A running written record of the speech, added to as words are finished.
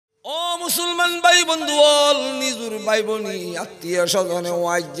ও মুসলমান ভাই বন্ধু বল নিজুর ভাই বনি আত্মীয় স্বজনে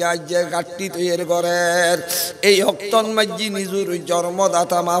ওয়াজ্জে গাট্টি তৈরি করের এই হক্তন মাঝি নিজুর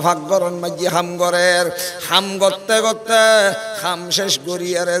জন্মদাতা মা ভাগ্যরণ মাঝি হাম করের হাম করতে করতে হাম শেষ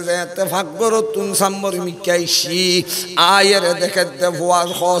করিয়ার যেতে ভাগ্যর তুন সাম্বর মিকাইছি আয়ের দেখে দে ভুয়া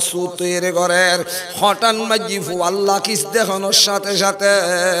হসু তৈরি করের হঠান মাঝি ভু আল্লাহ কিস দেখানোর সাথে সাথে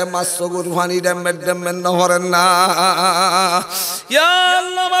মাসগুর ভানি ডেমের ডেমের নহরেন না ইয়া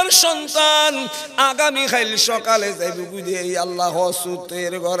আল্লাহ আমার সন্তান আগামী কাল সকালে যাইবে বুঝে আল্লাহ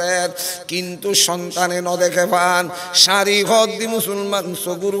হসুতের ঘরের কিন্তু সন্তানে ন দেখে পান সারি ঘর দি মুসলমান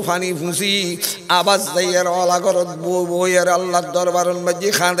সগুর ফানি ফুসি আবাস যাইয়ের অলা ঘরত বইয়ের আল্লাহর দরবারন মাঝি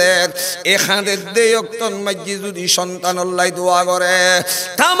খাঁদের এ খাঁদের দে অক্তন মাঝি যদি সন্তান আল্লাহ দোয়া করে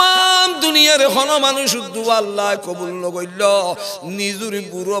তামাম দুনিয়ার হন মানুষ দোয়া আল্লাহ কবুল নগইল নিজুর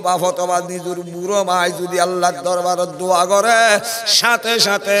বুড়ো বাপ অথবা নিজুর বুড়ো মায় যদি আল্লাহর দরবারত দোয়া করে সাথে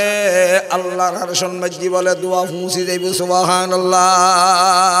সাথে আল্লাহর আরশন মাঝি বলে দোয়া পৌঁছে যাইবে সুবহানাল্লাহ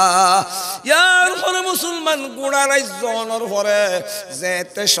ইয়ার পরে মুসলমান গুড়া রাজ্য অনর পরে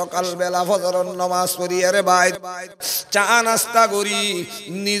যেতে সকাল বেলা ফজরের নামাজ পড়িয়ে রে ভাই চা নাস্তা করি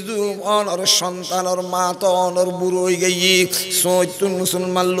নিজু অনর সন্তানর মা তো অনর বুড়ো হয়ে গেই সৈতুন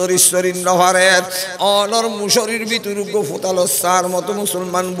মুসলমান লরিশ্বরীর নহরের অনর মুশরির ভিতর ফুতালো সার মতো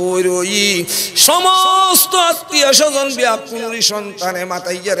মুসলমান বই রই সমস্ত আত্মীয় স্বজন ব্যাকুলি সন্তানে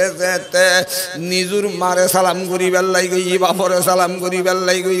মাতাইয়া রে যেতে নিজুর মারে সালাম করি বেল্লাই গই বাপরে সালাম করি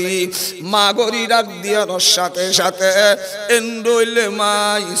বেল্লাই গই মা গরি ডাক দিয়ানোর সাথে সাথে এন্ডইলে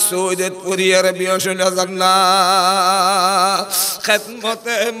মাই সৈয়দ পরিয়ার বিয়সলে জান্না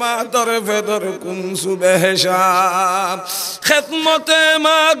খেদমতে মা দরে ফেদর কুন সুবেহশাম খেদমতে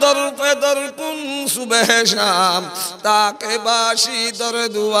মা দর ফেদর কুন সুবেহশাম তাকে বাসি দরে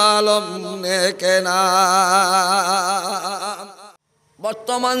দুয়ালম নেকে না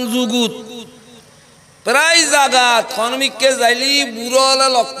বর্তমান যুগুত প্রায় জাগাত খনমিককে যাইলি বুড়ো হলে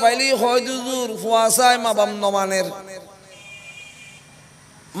লক পাইলি হয় দুজুর ফুয়াশায় মা বাপ নমানের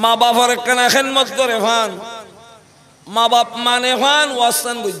মা বাপর একখানা খেদমত করে ফান মা বাপ মানে ফান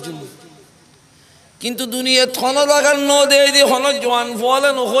ওয়াস্তান গজ্জুম কিন্তু দুনিয়া থন লাগার ন দেয় দি হন জোয়ান ফুয়ালে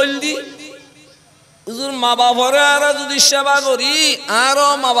নহল দি হুজুর মা বাপরে আর যদি সেবা করি আরো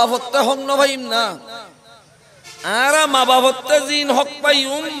মা বাপতে হক ন ভাইম না আর মা বাপতে জিন হক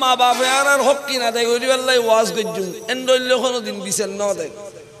পাইম মা বাপে আর হক কিনা দেয় গরি বেল্লাই ওয়াজ গজ্জুম এন্ডইলে কোনো দিন বিচার ন দেয়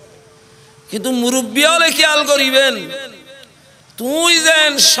কিন্তু মুরব্বী হলে খেয়াল করিবেন তুই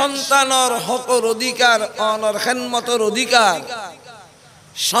যেন সন্তানর হকর অধিকার অনর খেদমতর অধিকার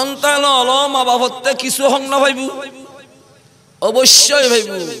সন্তান হল মা বাপতে কিছু হক না ভাইবু অবশ্যই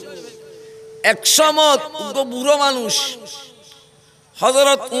ভাইবু একসময় বুড়ো মানুষ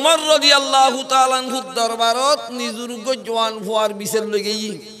হযরত উমর রাদিয়াল্লাহু তাআলা আনহুর দরবারত নিজুর জওয়ান ফুয়ার বিচার লই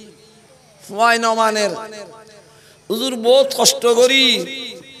গই ফুয়াই নমানের হুজুর বহুত কষ্ট করি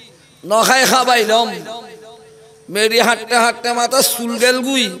নখাই খাবাইলম মেরি হাঁটতে হাঁটতে মাথা চুল গেল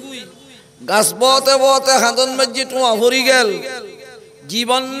গুই গাছ বতে বতে হাতন মাঝে টোয়া ভরি গেল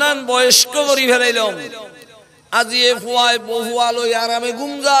জীবন নান বয়স্ক করি ফেলাইলম আজি এ ফুয়াই বহুয়া লই আরামে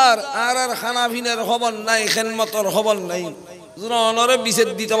গুমজার আর আর খানা পিনের খবর নাই খেদমতর খবর নাই অনরে বিচার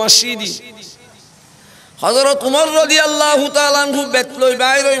দিতে মাসি দি হযরত উমর রাদিয়াল্লাহু তাআলা আনহু বেতলই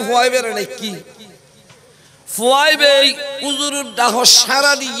বাইরে ফুয়াই বেরে নাকি ফুয়াই বেই হুজুরের দাহ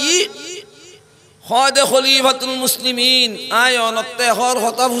সারা দি হয় দে খলিফাতুল মুসলিমিন আয় অনতে হর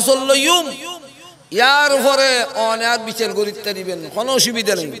হতা ফুসল লইম ইয়ার পরে অনার বিচার করিতে দিবেন কোনো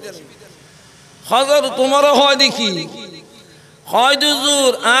অসুবিধা নেই হযরত উমর হয় দেখি হয়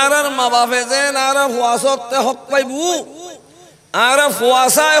হুজুর আর আর মা বাপে যেন আর ফুয়াসতে হক পাইবু আর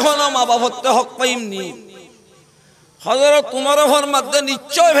ফুয়াশা এখন মা বাপতে হক পাইমনি হযরত উমর ফরমাতে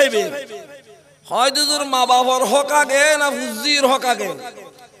নিশ্চয় ভাইবে হয় হুজুর মা বাপর হক আগে না ফুজির হক আগে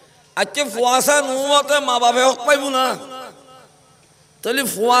আচ্ছা ফুয়াশা নুমতে মা বাপে হক পাইবু না তাহলে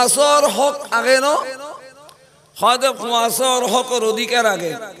ফুয়াশার হক আগে ন হয়তো ফুয়াশার হকর অধিকার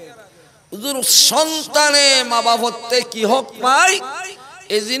আগে হুজুর সন্তানে মা বাপতে কি হক পায়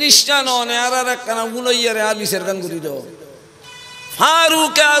এই জিনিসটা নয় আর একটা ভুলাইয়া রে আলিসের গান করি দাও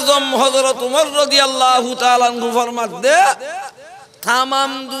ফারুক আজম হযরত উমর রাদিয়াল্লাহু তাআলা আনহু ফরমাতে তাম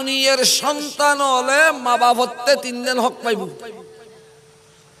দুনিয়ার সন্তান হলে মা বাপতে তিন দিন হক পাইব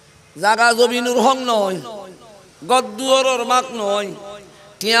জাগা জমিনুর হক নয় গদ্দুয়ারের মাক নয়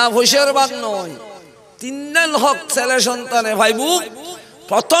টিয়া ভৈসের বাক নয় তিন দিন হক ছেলে সন্তানে ভাইবু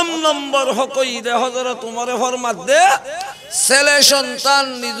প্রথম নম্বর হক ইদে হযরত উমরে ফরমাতে ছেলে সন্তান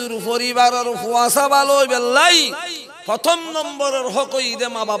নিজের পরিবারের ফুয়াশা ভালো বেল্লাই প্রথম নম্বরের হক ইদে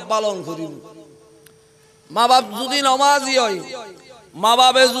মা বাপ পালন করিব মা বাপ যদি নমাজি হয় মা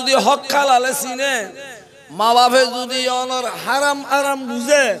বাপে যদি হক হালালে চিনে, মা বাপে যদি অনর হারাম আরাম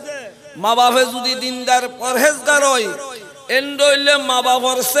বুঝে, মা বাপে যদি দিনদার পরহেজগার হয়, এন্ডইলে মা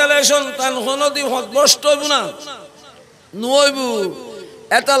বাবার ছেলে সন্তান কোনদিন হতভ্রষ্ট হইব না, নইব।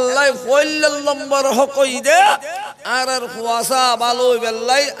 এটাল্লাই পয়লার নম্বর হক দে আর কুয়াশা ভালো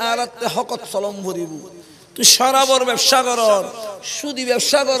বেল্লাই আর হকত চলম ভরিব। তুই শরাবর ব্যবসা কর, সুদি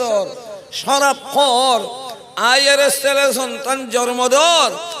ব্যবসা কর, শরাব কর, আয়ের ছেলে সন্তান জন্মদর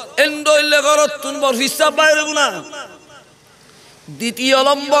এন্ডইলে ঘরত তুনবর হিসাব বাইরে না। দ্বিতীয়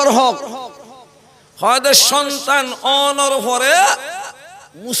নম্বর হক হয়তো সন্তান অনর পরে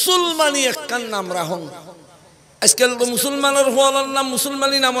মুসলমানি একখান নাম রাখুন। আজকাল তো মুসলমানের হওয়ার নাম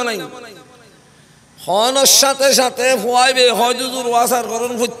মুসলমানি নাম নাই। হনর সাথে সাথে হওয়াইবে হয় দুদুর ওয়াসার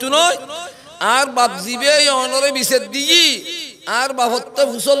করণ হইতো নয়, আর বাপ জিবে অনরে বিছেদ দিই আর বাপত্তে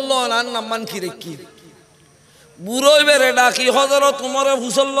ফুসল্ল আর নাম্মান কি রেখি বুড়োই বেড়ে ডাকি হজর তোমার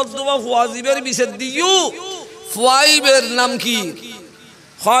ফুসল্ল তোমার ফুয়াজিবের বিছেদ দিও। ফুয়াইবের নাম কি?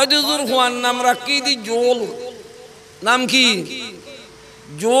 হয় দুদুর ফুয়ার নাম রাখি দি জোল। নাম কি?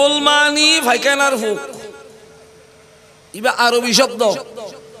 জোল মানি ফাইকানার ফুক। ইবা আরবি শব্দ।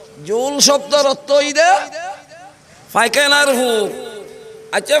 জোল শব্দর অর্থ ইদে ফাইকানার ফুক।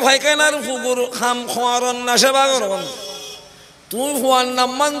 আচ্ছা ফাইকানার ফুকুর খাম খোয়ার না সেবা করন, তুমি ফুয়ার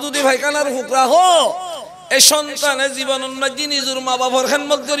নাম্মান যদি ফাইকানার ফুক রাখো, এই সন্তানে জীবন মাঝি নিজের মা বাবার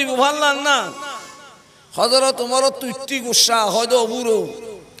খেদমত করিব ভাল না। হজর তোমার তুইটি গুসা হয়তো বুড়ো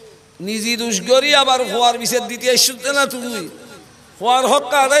নিজে দুষ করি আবার ফুয়ার বিছেদ দিতে আসতে না, তুই ফুয়ার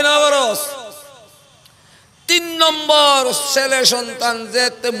হক আদায় না করস। 3 নম্বর ছেলে সন্তান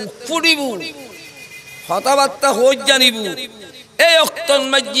যেতে মুখ ফুটিব, কথাবার্তা হই জানিব, এই অক্তন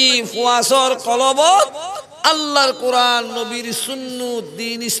মাঝি ফুয়াসর কলবত আল্লাহর কোরআন নবীর সুন্নত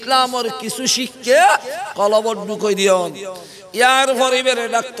দিন ইসলামর কিছু শিখকে কলবত ঢুকাই দিয়ন। ইয়ার পরিবারে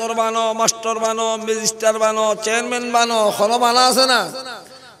ডাক্তার বানো, মাস্টার বানো, ম্যাজিস্ট্রেট বানো, চেয়ারম্যান বানো, হলো বানা আছে না।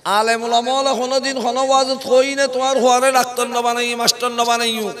 আলেমুল আমল কোনোদিন হলো ওয়াজত হই না তোমার হওয়ারে ডাক্তার ন বানাই মাস্টার ন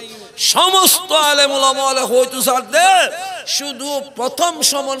বানাইও। সমস্ত আলেমুল আমল হইতো সার দে, শুধু প্রথম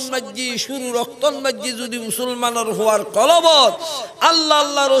সমন মাঝি শুরু রক্তন মাঝি যদি মুসলমানের হওয়ার কলবত আল্লাহ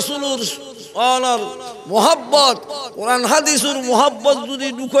আল্লাহ রসুলুর অনর মোহাব্বত কোরআন হাদিসুর মোহাব্বত যদি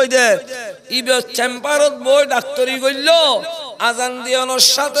ঢুকাই দে, ইবে চেম্বারত বই ডাক্তারি করল আজান দিয়ানোর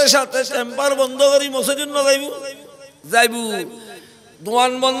সাথে সাথে চেম্বার বন্ধ করি মসজিদ না যাইব, যাইব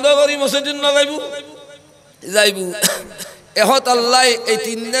দোয়ান বন্ধ করি মসজিদ না যাইব, যাইব। এহত আল্লাহ এই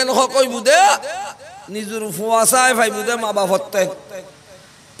 3 দিন হকই বুদে নিজের ফুয়াশায় ভাই বুদে মা বাপতে।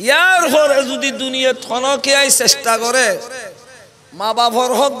 ইয়ার পরে যদি দুনিয়া থনকে চেষ্টা করে মা বাপর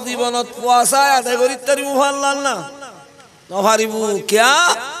হক জীবনত ফুয়াশায় আদায় করি তারিব ভাল না, নভারিব কিয়া।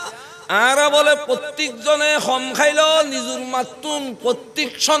 আর বলে প্রত্যেক জনে হম খাইল নিজের মাতুন, প্রত্যেক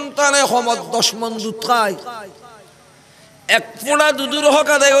সন্তানে হমত 10 মন দুধ খায়, 1 পোড়া দুধুর হক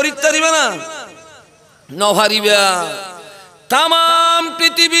আদায় করি তারিবে না, নভারিবা। তাম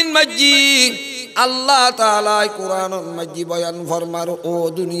পৃথিবীর মাঝি আল্লাহ তাআলা কোরআনের মাঝি বয়ান ফরমার, ও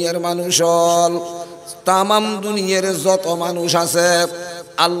দুনিয়ার মানুষ তাম দুনিয়ার যত মানুষ আছে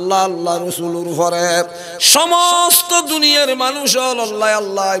আল্লাহ আল্লাহ রসুলুর পরে সমস্ত দুনিয়ার মানুষ আল্লাহ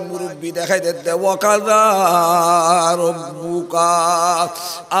আল্লাহ মুরব্বি দেখাই দে। ওয়াকাযা রাব্বুকা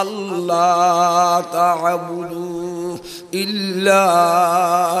আল্লাহ তা'বুদু ইল্লা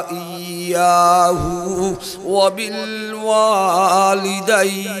ইয়াহু ওয়া বিল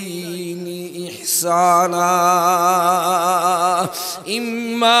ওয়ালিদাইনি ইহসানা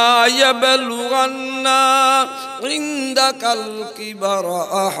ইম্মা ইয়াবলুগান্না ইনদাকাল কিবারা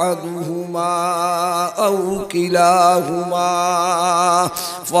আহাদুহুমা আও কিলাহুমা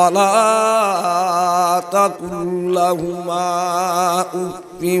ফালা তাকুল লাহুমা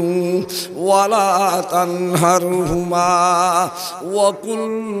উফিন ওয়ালা তানহারহুমা ওয়া কুল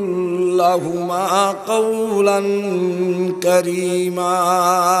লাহুমা কাওলান কারীমা।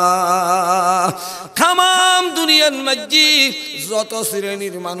 তামাম দুনিয়ার মাঝি যত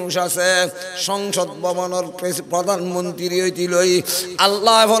শ্রেণীর মানুষ আছে, সংসদ ভবনের প্রধানমন্ত্রী হইতিলই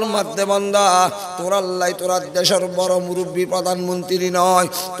আল্লাহ ফরমাতে বান্দা তোর আল্লাহ তোর দেশের বড় মুরব্বী প্রধানমন্ত্রী নয়,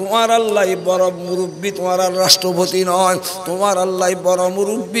 তোমার আল্লাহ বড় মুরব্বী তোমার রাষ্ট্রপতি নয়, তোমার আল্লাহ বড়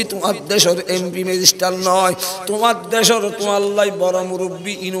মুরব্বী তোমার দেশের এমপি ম্যাজিস্ট্রেট নয়, তোমার দেশের তোমার আল্লাহ বড়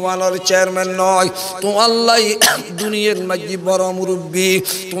মুরব্বী ইউনিয়নের চেয়ারম্যান নয়, তোমার আল্লাহ দুনিয়ার মাঝি বড় মুরব্বী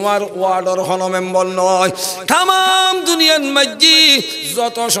তোমার ওয়ার্ডের হন মেম্বার নয়। তামাম দুনিয়ার মাঝি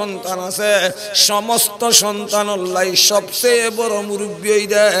যত সন্তান আছে সমস্ত সন্তান আল্লাহ সবচেয়ে বড় মুরব্বী হই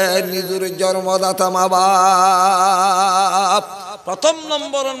দেয় নিজের জন্মদাতা মা বাপ। প্রথম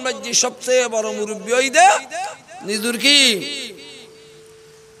নম্বর মাঝি সবচেয়ে বড় মুরব্বী হই দেয় নিজের কি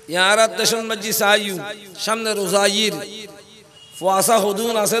ইয়ারা দেশন মাঝি সাইউ সামনে রোজাইর ফুয়াশা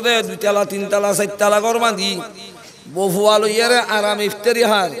হদুন আছে দে 2 তলা 3 তলা 4 তলা ঘর বাঁধি বহুয়ালো ইয়ারে আরাম ইফতারি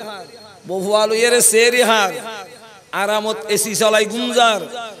হার বহুয়ালো ইয়ারে সেরি হার আরামত এসি চলাই গুঞ্জার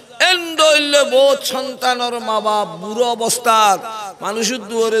এন্ডইলে বহুত সন্তানর মা বাপ বুড়ো অবস্থার মানুষের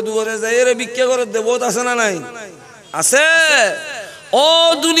দুয়ারে দুয়ারে যায় এর ভিক্ষা করে দে বহুত আছে না নাই আছে ও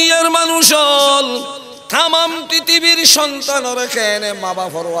দুনিয়ার মানুষ তামাম পৃথিবীর সন্তানর কেনে মা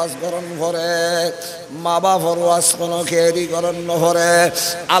বাপর ওয়াজ করন করে মা বাপর ওয়াজ কোন খেরি করন করে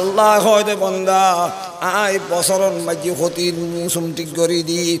আল্লাহ হয়তো বন্দা আই বছরন মাঝি হতির মুসুম ঠিক করি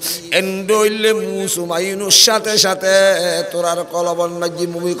দি এন্ডইলে মুসুম আইনুর সাথে সাথে তোরার কলবন মাঝি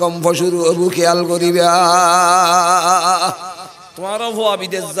ভূমিকম্প শুরু হবু খেয়াল করিবা তোমারও ভুয়া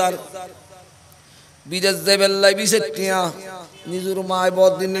বিদেশ যাবেল্লাই বিশেষ টিয়া নিজের মায়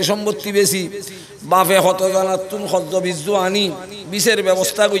বদিন সম্পত্তি বেশি বাপে হত জানার তুন হজ্জ বিজু আনি বিষের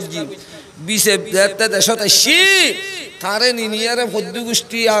ব্যবস্থা করছি বিষে দেশতে তারে নিনিয়ারে ভদ্য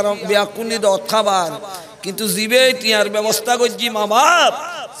গোষ্ঠী আর ব্যাকুনি দত খাবার কিন্তু জীবে টিয়ার ব্যবস্থা করছি মা বাপ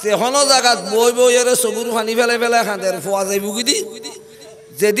সেহন জায়গাত বই বই এর চকুর ফানি ফেলে ফেলে খাঁদের ফোয়া যাইব কি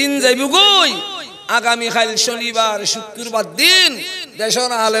যেদিন যাইব গই আগামী কাল শনিবার শুক্রবার দিন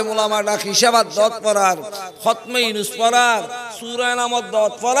দেশের আলেম ওলামা ডাক হিসাবাত দত পড়ার খতমে ইউনুস পড়ার সূরা নামত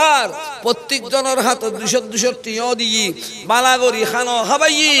দত পড়ার প্রত্যেক জনের হাতে 200 টিয়া দিই বালাগরি খানো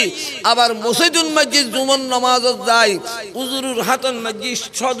খাবাই আবার মসজিদুল মসজিদ জুমন নামাজত যায় হুজুরের হাতন মসজিদ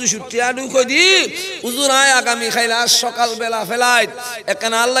 200 টিয়া ঢুকে দি হুজুর আয় আগামী খাইলা সকাল বেলা ফেলাইত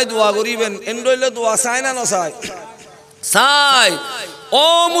এখানে আল্লাহ দোয়া করিবেন এন্ডইলে দোয়া চায় না নচায় চায় ও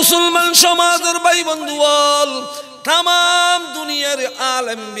মুসলমান সমাজের ভাই বন্ধুগণ तमाम दुनियार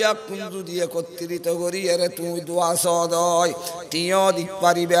आलम व्याकुल যদি একত্রিত করি আরে তুই দোয়া সদয় টিও দিক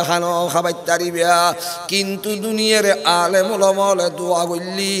পারিবে খানো খাবার তারিবে কিন্তু দুনিয়ার আলেম ওলামালে দোয়া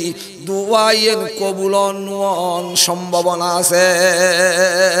করলি দোয়ায়ের কবুল নন সম্ভাবনা আছে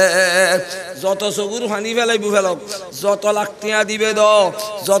যত চকুর ফানি ফেলাইবু ফেলক যত লাখ টিয়া দিবে দ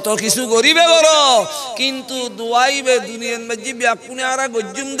যত কিছু করিবে বড় কিন্তু দোয়াইবে দুনিয়ার মধ্যে ব্যাকুনে আরা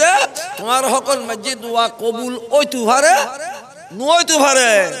গজ্জুম দে তোমার হকল মধ্যে দোয়া কবুল ওই তুহারে নয়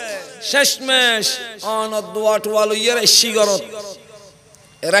তুহারে শেষমেশ অন দোয়া টোয়া লইয়ার শিগরত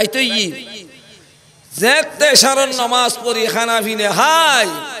রাইতই যেতে সারণ নামাজ পড়ি খানা ফিনে হাই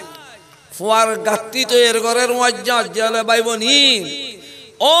ফুয়ার গাত্তি তো এর ঘরের ওয়াজ্জা জালে বাইবনি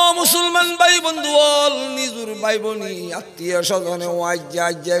ও মুসলমান ভাই বন্ধু অল নিজুর ভাই বনি আত্মীয় স্বজনে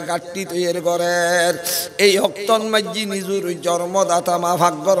ওয়াজ্জা গাত্তি তো এর ঘরের এই হক্তন মাঝি নিজুর জন্মদাতা মা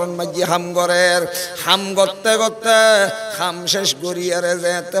ভাগ্যরণ মাঝি হাম ঘরের হাম করতে করতে হাম শেষ করিয়ারে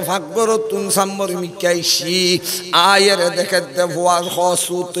যেতে ভাগ্যর তুন সাম্বর মিকাইছি আয়ের দেখে দে ভুয়া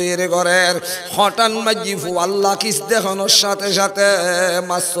হসু তো এর ঘরের হঠান মাঝি ভু আল্লাহ কিস দেখানোর সাথে সাথে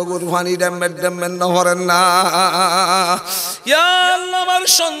মাসগুর ভানি ডেমের নহরেন না ইয়া আল্লাহ আমার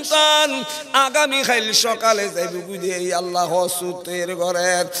সন্তান আগামী খাইল সকালে যাইব বুঝে আল্লাহ হসুতের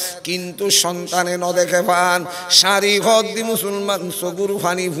ঘরের কিন্তু সন্তানে ন দেখে পান সারি ঘর দি মুসলমান চকুর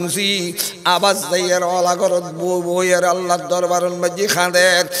ফানি ফুসি আবাজ যাইয়ের অলা ঘরত বইয়ের আল্লাহর দরবারন মাঝি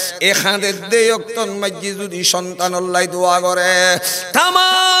খাঁদের এ খাঁদের দে অক্তন মাঝি যদি সন্তান আল্লাহ দোয়া করে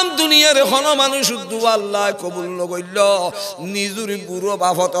তামাম দুনিয়ার হন মানুষ দোয়া আল্লাহ কবুল নগইল নিজুর বুড়ো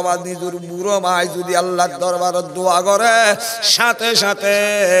বাপ অথবা নিজুর বুড়ো মাই যদি আল্লাহর দরবারত দোয়া করে সাথে সাথে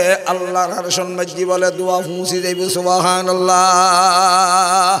আল্লাহর আরশের মধ্যে বলে দোয়া পৌঁছে যাইবে সুবহানাল্লাহ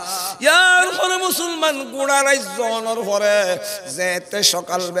ইয়ার পরে মুসলমান গোড়া রাইজনের পরে যেতে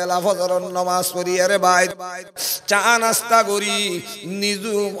সকাল বেলা ফজরের নামাজ পড়ি আরে বাইর চা নাস্তা করি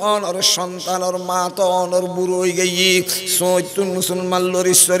নিজু অনর সন্তানর মা তো অনর বুড়ো হই গই সৈতুন মুসলমান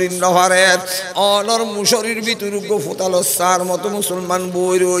লরিশ্বরীর নহরের অনর মুশরির ভিতর গোফতাল সার মতো মুসলমান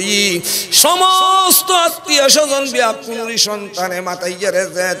বই রই সমস্ত আত্মীয় স্বজন ব্যাকুলরি সন্তানে মাতাইয়ারে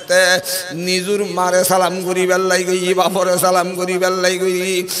যেতে নিজুর মারে সালাম করি বেল্লাই গই বাপরে সালাম করি বেল্লাই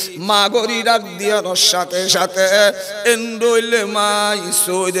গই মা গরি ডাক দিয়ার সাথে সাথে এন্ডইলে মাই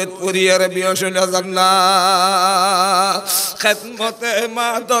সৈয়দ পরিয়ার বিয়সলে জান্না খেদমতে মা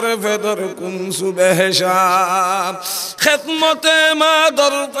দরে ফেদর কুন সুবহশাম খেদমতে মা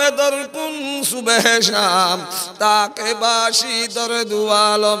দর ফেদর কুন সুবহশাম তাকে বাসি দর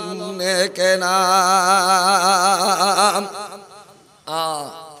দুয়ালম নেকে নাম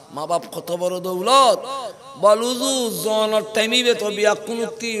মা বাপ কত বড় দৌলত বলুজু জনের টাইমিবে তো বিয়া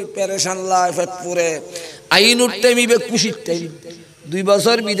কুনুতি পেরেশান লাইফত পুরে আইনুর টাইমিবে খুশির টাইম 2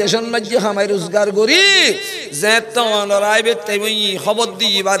 বছর বিদেশন মাঝে হামাই রোজগার করি যে তো আইবে টাইমই খবর দি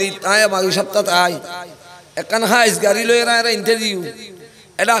বাড়ি তাই আমার সপ্তাহ তাই একান হাইস গাড়ি লয়ে রা ইন্টারভিউ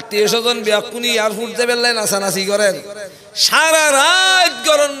এটা 300 জন বিয়া কুনি এয়ারপোর্ট যাবে লাই নাসানাসি করেন সারা রাত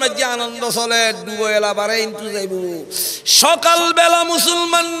গরম মাঝে আনন্দ চলে ডুবেলা বারে ইনটু যাইব সকাল বেলা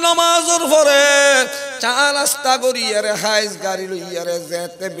মুসলমান নামাজের পরে চা নাস্তা করি আরে হাইজ গাড়ি লইয়ারে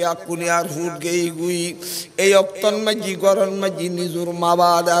যেতে ব্যাকুনি আর হুট গেই গুই এই অক্তন মাঝি গরম মাঝি নিজুর মা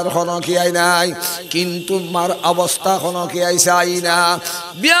বাদার হনকি আই নাই কিন্তু মার অবস্থা হনকি আইসা আই না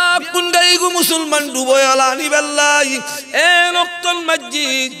ব্যাকুন গাই গু মুসলমান ডুবেলা নি বেল্লাই এ অক্তন মাঝি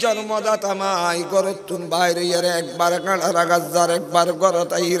জন্মদাতা মাই গরতুন বাইরে ইয়ারে একবার কাড়া গাজ্জার একবার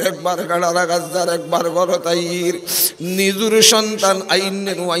গরতাইর একবার কাড়া গাজ্জার একবার গরতাইর নিজুর সন্তান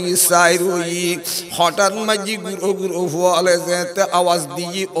আইনের ওয়াই সাইর ওই হঠাৎ মাঝি গুরু গুরু ফলে যেতে আওয়াজ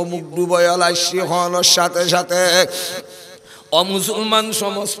দিয়ে অমুক ডুবয়াল আসি হওয়ার সাথে সাথে অমুসলমান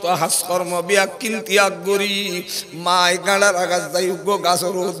সমস্ত হাসকর্ম ব্যাকিন ত্যাগ করি মাই গাড়ার আগাছ দায়ুগ্য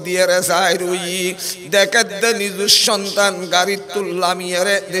গাছর রোদ দিয়ে রে চাই রই দেখে দে নিজের সন্তান গাড়ির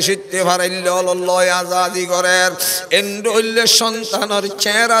তুল্লামিয়ারে দেশিতে ভারাইলে লয় আজাদি করের এন্ড হইলে সন্তানের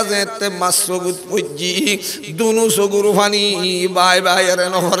চেহারা যেতে মাছ সগুত পজি দুনু সগুর ফানি বাই বাইরে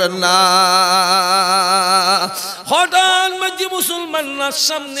নহরেন না হঠাৎ মাঝি মুসলমানের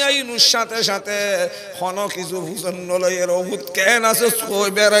সামনে আইনুর সাথে সাথে হন কিছু ভূষণ লয়ের অভূত কেন আছে কই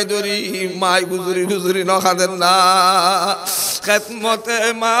বেড়াই ধরি মাই গুজুরি গুজুরি নখাদেন না খেতমতে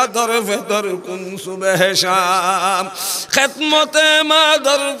মা দর ফেদর কুন সুবেহ শাম খেতমতে মা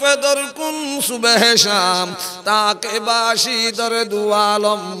দর ফেদর কুন সুবেহ শাম তাকে বাসি দর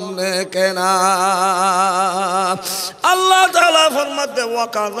দুয়ালম নে কেনা আল্লাহ তাআলা ফরমাতে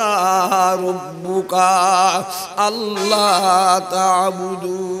ওয়াকাযা রব্বুকা আল্লাহ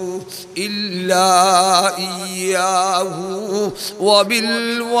তা'বুদু ইল্লা ইয়াহু ওয়া বিল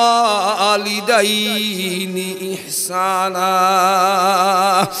ওয়ালিদাইনি ইহসানা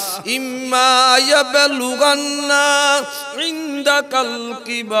ইম্মা ইয়াবলুগান্না ইনদাকাল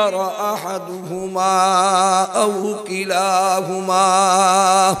কিবারা আহাদুহুমা আও কিলাহুমা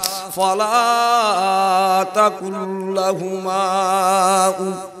ফালা তাকুল লাহুমা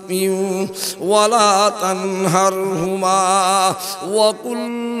উফিন ওয়ালা তানহারহুমা ওয়া কুল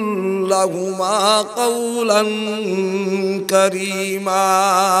লাহুমা কাওলান কারীমা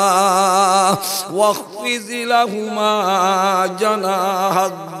ওয়াখফিজ লাহুমা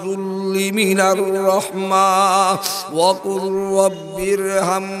জানাহাদ যুল্লি মিনার রাহমা ওয়া কুল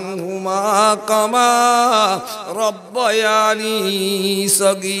রাব্বিরহামহুমা কামা রাব্বায়ানি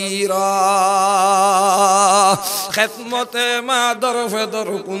সগীরা খেদমতে মা দরফে দর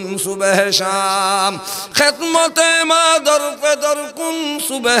কুন সুবহ শাম খেদমতে মা দরফে দর কুন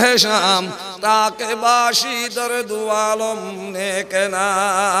সুবহ শাম তাকে বাসি দর দুয়ালম নেকে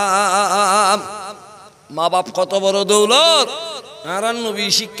নাম মা বাপ কত বড় দৌলত আরান নবী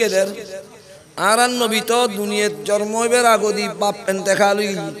শিক্ষা দেন আরান নবী তো দুনিয়ার জন্ম হইবার আগদি বাপ পেনতে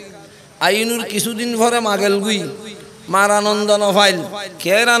খালুই আইনুর কিছুদিন ভরে মাগেল গুই মার আনন্দ নফাইল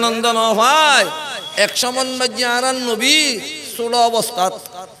খের আনন্দ নফাই এক সমন বাজি আরান নবী ষোলো অবস্থাত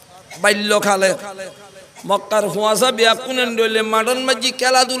বাল্য খালে মক্কার ফুয়াশা ব্যাকুন ডইলে মাডন মাঝি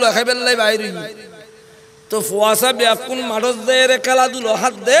খেলাধুলা খাইবেলাই বাইরে তো ফুয়াশা ব্যাকুন মাডস দেয় খেলাধুলো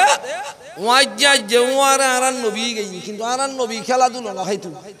হাত দে ওয়াজ্জা যে ওয়ারে আরান নবী গেই কিন্তু আরান নবী খেলাধুলো না খাইতো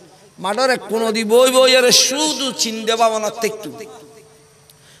মাডর এক কোন দি বই বই এর শুধু চিনতে পাবো না দেখতু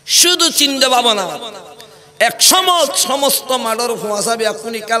শুধু চিনতে পাবো না এক সমস্ত মাডর ফুয়াশা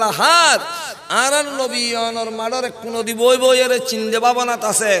ব্যাকুনি খেলা হাত আরান নবী অনর মাডর এক কোন দি বই বই এর চিনতে পাবো না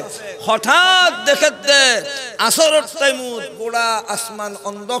তাছে হঠাৎ দেখতে আসরের টাইমুত গোড়া আসমান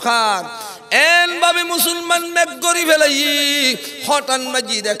অন্ধকার এন ভাবে মুসলমান মেঘ গরি ফেলাই হঠাৎ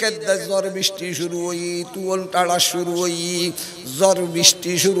মাঝি দেখে ঝড় বৃষ্টি শুরু হই তুল টাড়া শুরু হই ঝড়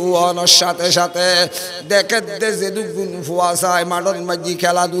বৃষ্টি শুরু হওয়ার সাথে সাথে দেখে যে দুগুণ ফুয়াশায় মাডন মাঝি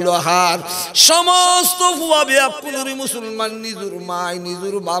খেলাধুলো হার সমস্ত ফুয়া ব্যাকুরি মুসলমান নিজুর মাই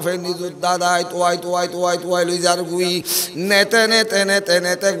নিজুর বাপে নিজুর দাদাই তোয়াই তোয়াই তোয়াই তোয়াই লই যার গুই নেতে নেতে নেতে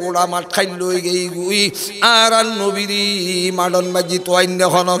নেতে গোড়া মাঠ খাই লই গেই গুই আর নবীরি মাডন মাঝি তোয়াই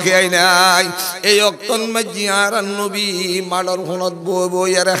দেখুন খেয়াই নাই এই অক্তন মাঝি আর নবী মাডর ফোনত বই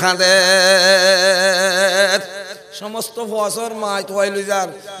বই আর খাঁদে সমস্ত ফসর মাই তোয়াই লই যার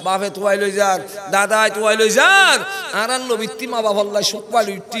বাপে তোয়াই লই যার দাদাই তোয়াই লই যার আর নবীতি মা বাপ আল্লাহ শুকবা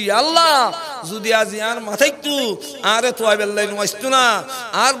লুইটি আল্লাহ যদি আজি আর মাথায় তু আরে তোয়াই বেল্লাই নমাইস্তু না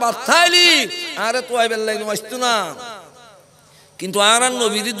আর বার্থাইলি আরে তোয়াই বেল্লাই নমাইস্তু না কিন্তু আর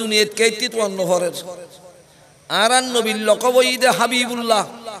নবীর দুনিয়াত কেইতি তো অন্য ঘরের আর নবীর লকবইদে হাবিবুল্লাহ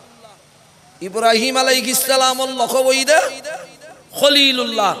ইব্রাহিম আলাইহিস সালামর লকবইদে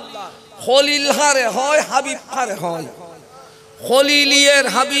খলিলুল্লাহ খলিল হারে হয় হাবিব হারে হয় খলিলিয়ের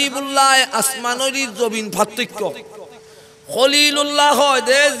হাবিবুল্লাহ আসমানরি জমিন পার্থক্য খলিলুল্লাহ হয়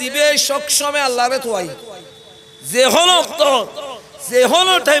দে জিবে সবসময় আল্লাহরে তোয়াই যে হলো তো যে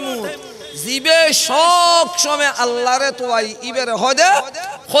হলো টাইমু জিবে সব সময় আল্লাহরে তোয়াই ইবের হদে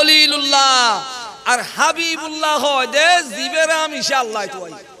খলিলুল্লাহ আর হাবিবুল্লাহ হদে জিবের আমি ইনশাআল্লাহ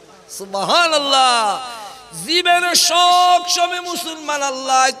তোয়াই সুবহানাল্লাহ জিবের সব সময় মুসলমান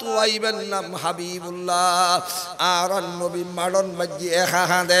আল্লাহ তোয়াইবেন নাম হাবিবুল্লাহ আর নবী মাডন বাজি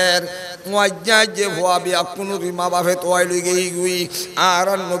এহাদের ওয়াজ্জা যে ভুয়াবি আপুনুরি মা বাপে তোয়াই লই গই গুই আর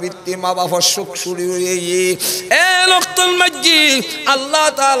নবীতে মা বাপ সুখ সুরি হই এ লক্তল মাজি আল্লাহ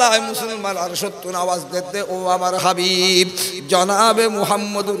তাআলা মুসলমান আর সত্য আওয়াজ দিতে ও আমার হাবিব জনাবে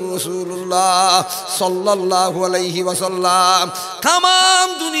মুহাম্মদুর রাসূলুল্লাহ সাল্লাল্লাহু আলাইহি ওয়াসাল্লাম तमाम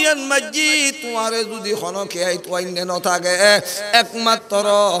দুনিয়ার মাজি তোমারে যদি কে তোয়াইনে ন থাকে একমাত্র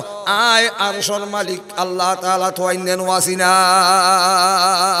আয় আরশের মালিক আল্লাহ তাআলা তোয়াইনে ওয়াসিনা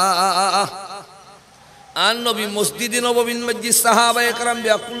আর নবী মসজিদে নববীর মসজিদ সাহাবায়ে کرام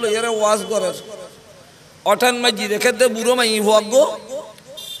বিয়াকুল এর ওয়াজ করে অটান মসজিদ দেখতে বুড়ো মাই ভাগ্য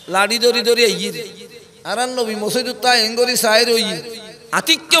লাড়ি দড়ি দড়ি আইয়ে আর নবী মসজিদ তা এঙ্গরি সাইর হই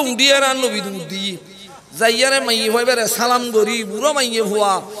আতিককে উড়িয়ার আর নবী দুদি যাইয়ারে মাই হইবারে সালাম করি বুড়ো মাইয়ে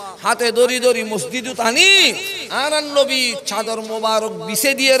ভুয়া হাতে দড়ি দড়ি মসজিদ টানি আর নবী চাদর মোবারক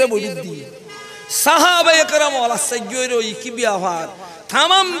বিছে দিয়ে রে বলি দিয়ে সাহাবায়ে کرام ওয়ালা সাইয়্যের ওই কি ব্যবহার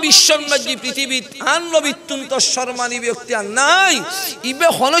तमाम বিশ্বর মধ্যে পৃথিবীত আন নবী তুন্ত সম্মানী ব্যক্তি আর নাই ইবে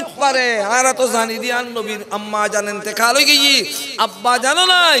হনজ পারে আর তো জানি দি আন নবীর আম্মা জানেন তে কালো গিয়ে আব্বা জানো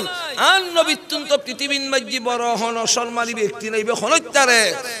নাই আন নবী তুন্ত পৃথিবীর মধ্যে বড় হন সম্মানী ব্যক্তি নাই ইবে হনজ তারে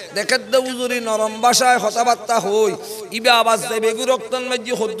দেখত দে উজুরি নরম ভাষায় কথাবার্তা হই ইবে আওয়াজ দেবে গুরক্তন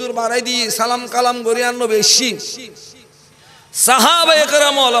মধ্যে হদ্দুর বাড়াই দি সালাম কালাম করি আন নবী বেশি সাহাবায়ে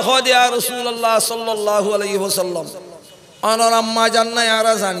کرام ওয়ালা খোদা ইয়া রাসূলুল্লাহ সাল্লাল্লাহু আলাইহি ওয়াসাল্লাম অনর আম্মা জান নাই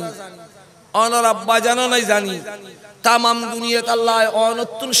আরা জানি অনর আব্বা জানো নাই জানি तमाम দুনিয়াত আল্লাহ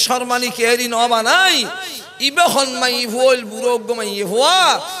অনতুন সম্মানী কেরি ন বানাই ইবে হনমাই ভুল বুরগ মাই হওয়া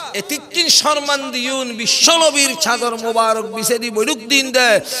এতিকিন সম্মান দিউন বিশ্ব নবীর চাদর মোবারক বিছে দি বলুক দিন দে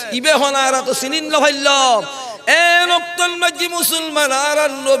ইবে হনারা তো সিনিন লহাইল এ নক্তন মজি মুসলমান আর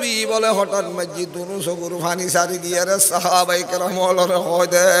নবী বলে হঠাৎ মজি দুনু সগুর ফানি সারি দিয়ে রে সাহাবায়ে کرام ওলরে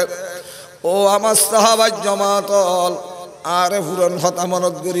হদে ও আমার সাহাবা জামাতল আরে ফুরন কথা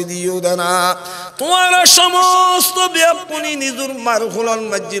মনত করি দিও দেনা তোমার সমস্ত ব্যাপনী নিজুর মারখুলন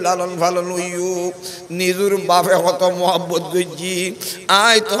মজি লালন ফালন হইও নিজুর বাপে কত মোহাব্বত গজি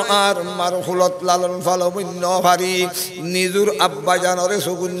আই তো আর মারখুলত লালন ফালন বন্য ভারি নিজুর আব্বা জানরে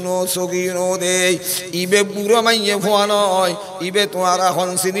সগুন্য সগিনো দে ইবে বুড়ো মাইয়ে ভুয়া নয় ইবে তোমার এখন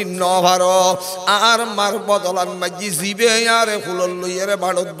চিনি ন ভার আর মার বদলান মজি জিবে আরে ফুলন লইয়ারে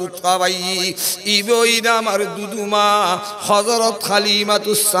ভাড়ত দুধ খাবাই ইবে ইনা আমার দুদুমা হযরত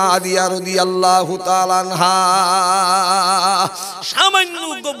খালিমাতুস সাদিয়া রাদিয়াল্লাহু তাআলা আনহা সামান্য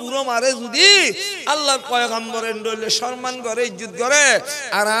বুড়ো মারে যদি আল্লাহর পয়গম্বরের দলে সম্মান করে ইজ্জত করে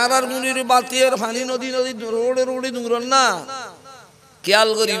আর আর মুনির বাতিয়ের পানি নদী নদী রোডে রোডে দূরন না খেয়াল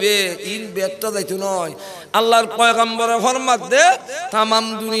করিবে ইন ব্যক্ত যাইতো নয় আল্লাহর পয়গম্বরে ফরমাত দে तमाम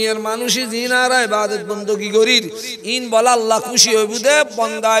দুনিয়ার মানুষই জিনারা ইবাদত বندگی করির ইন বলা আল্লাহ খুশি হইবু দে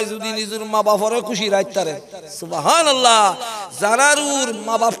বন্দায় যদি নিজের মা বাপরে খুশি রাখতারে সুবহানাল্লাহ জারারুর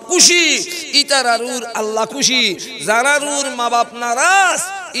মা বাপ খুশি ইতারারুর আল্লাহ খুশি জারারুর মা বাপ নারাজ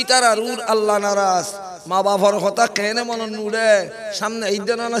ইতারারুর আল্লাহ নারাজ মা বাপর কথা কেনে মন নুড়ে সামনে ঈদ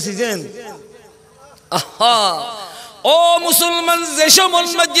না সিজন আহা ও মুসলমান যেসমন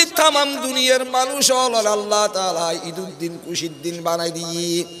মসজিদ तमाम দুনিয়ার মানুষ আল্লাহ তাআলা ঈদুল দিন খুশির দিন বানাই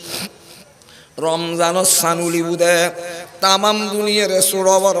দিয়ে রমজান সানুলি বুদে तमाम দুনিয়ার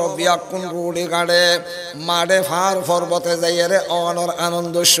ছোড় বড় বিয়াকুন রোডে গাড়ে মাঠে ফার পর্বতে যাইরে অনর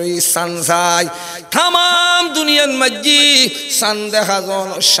আনন্দ সই সানসাই तमाम দুনিয়ার মসজিদ সান দেখা জন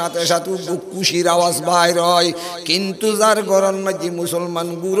সাথে সাথে বুক খুশির আওয়াজ বাইর হয় কিন্তু যার গরন মসজিদ মুসলমান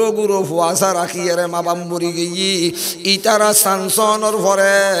গুরো গুরো ফুয়াসা রাখিয়ে মা বাম্বুরি গিয়ে ইতারা সানসনর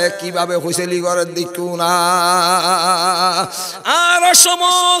ভরে কিভাবে হুসেলি করে দেখু না আর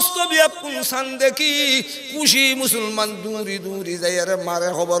সমস্ত বিয়াকুন সান দেখি খুশি মুসলমান দূরি দূরি যাইরে মারে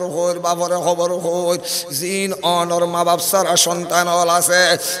খবর হইর বাপরে খবর হইর জিন অনর মা বাপ সারা সন্তান হল আছে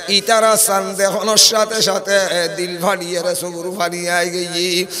ইতারা সান দেখানোর সাথে সাথে দিল ফাড়িয়ে রে সগুর ফানি আই গই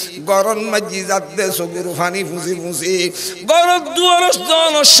গরম মাজি যাতে সগুর ফানি ফুসি ফুসি গরক দুয়ার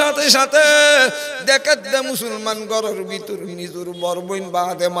জনের সাথে সাথে দেখে দে মুসলমান গরর ভিতর নিজুর বরবইন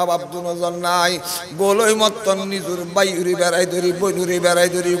বাদে মা বাপ দুজন নাই গোলই মতন নিজুর বাইউরি বেড়াই ধরি বইনুরি বেড়াই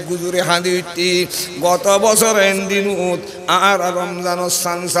ধরি গুজুরে হাঁদি উঠতি গত বছর এন্দিনু আর রমজানের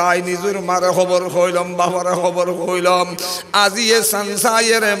সানসাই নিজুর মারে খবর কইলাম বাবারে খবর কইলাম আজি এ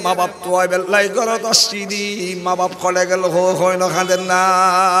সানসাইয়ের মা বাপ তো বেলাই ঘরত আসছি দি মা বাপ কলে গেল হয় না খাঁদেন না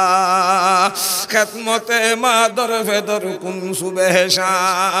খেতমতে মা দর ফেদর কুন সুবেহ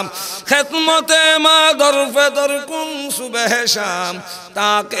শাম খেতমতে মা দর ফেদর কুন সুবেহ শাম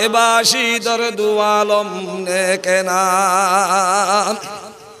তাকে বাসি দর দুয়ালম নে কেনা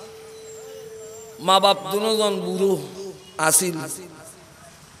মা বাপ দুজন বুড়ো আসিল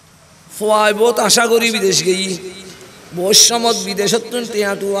ফুয়াই বহুত আশা করি বিদেশ গেই বৈষমত বিদেশত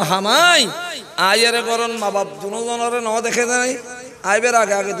টিয়াটু হামাই আয়ের করন মা বাপ দুজনের ন দেখে নাই আইবের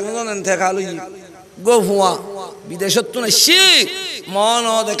আগে আগে দুজন এনতে খালুই গো ফুয়া বিদেশত তো নাইছি মন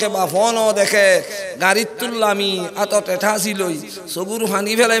দেখে বা ফোন দেখে গাড়িত তুললামি আত টেঠা ছিলই চগুর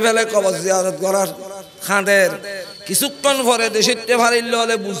ফানি ফেলাই ফেলে কবর জিয়ারত করার খাঁদের কিছুক্ষণ পরে দেশে ভারিল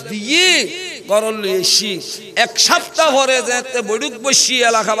হলে বুঝ দিয়ে গরল লইছি এক সপ্তাহ পরে যেতে বৈঠক বসি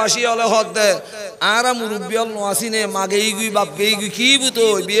এলাকাবাসী হলে হদ দে আর মুরব্বী হল নোয়াসিনে মাগেই গুই বাপ গেই গুই কি বুতো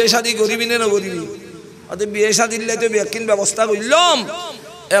বিয়ে শাদি করিবি না নকরিবি অত বিয়ে শাদিলে তো ব্যাকিন ব্যবস্থা করলাম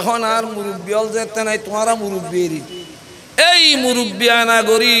এখন আর মুরব্বী হল যেতে নাই তোমারা মুরব্বী এই মুরব্বী আনা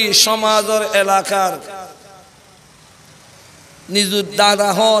গরি সমাজের এলাকার নিজুর দাদা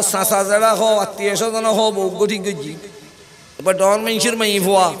হ চাচা জেড়া হ আত্মীয় স্বজন হ বউ গঠিক গজি এবার ডর মানুষের মাই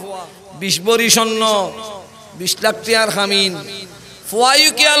ভুয়া 20 বড়ি স্বর্ণ 20 লাখ টিয়ার খামিন ফুয়ায়ু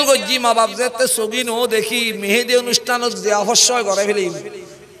কেয়াল গজি মা বাপ যেতে সগিন ও দেখি মেহেদি অনুষ্ঠানত জিয়াফস্যয় গড়াই ফেলিম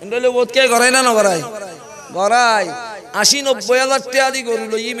এন্ডলে বোধকে গড়াই না নগড়াই গড়াই 80-90 হাজার টিয়া দি গরু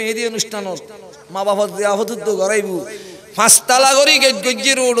লই মেহেদি অনুষ্ঠানত মা বাপ জিয়াফত তো গড়াইবু 5 তালা গড়ি গেট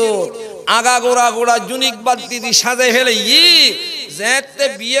গজি রোড আগা গোড়া গোড়া জুনিক বাতি দি সাজে ফেলে যেতে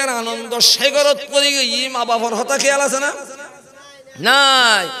বিয়ের আনন্দ সেগরত করি ই মা বাবার হতা খেয়াল আছে না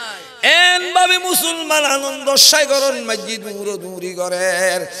নাই এন ভাবে মুসলমান আনন্দ সাগরণ মাঝি দূর দূরি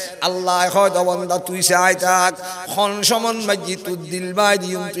করের আল্লাহ হয় দবন্দা তুই চাই থাক খন সমন মাঝি তুই দিল বাই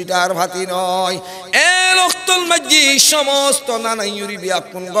দিউম তুই তার ভাতি নয় এ রক্তল মাঝি সমস্ত নানাইউরি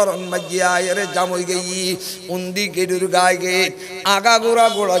বিয়াকুন গরণ মাঝি আয়েরে জামই গেই উন্দি গেডুর গায়ে গে আগা গোড়া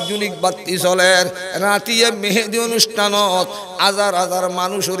গোড়া জুনিক বাতি চলের রাতিয়ে মেহেদি অনুষ্ঠানত হাজার হাজার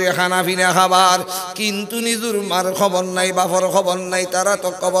মানুষরে খানা পিনা খাবার কিন্তু নিজুর মার খবর নাই বাপর খবর নাই তারা তো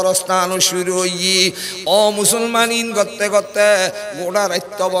কবরস্থান শুরু হই ও মুসলমানিন করতে করতে গোটা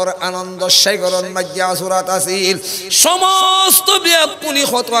রাত্যবর আনন্দ সাগরণ মাঝে আসুরাত আসিল সমস্ত বিয়াকুনি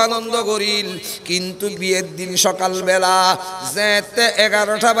কত আনন্দ করিল কিন্তু বিয়ের দিন সকাল বেলা যেতে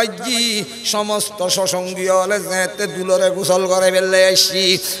 11টা বাজি সমস্ত সসঙ্গী হলে যেতে দুলরে গোসল করে বেলে আসছি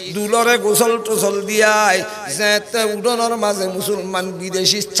দুলরে গোসল টোসল দিয়াই যেতে উডনের মাঝে মুসলমান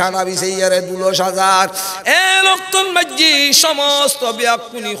বিদেশি ছাড়া বিছাইয়ারে দুলো সাজার এ রক্তন বাজি সমস্ত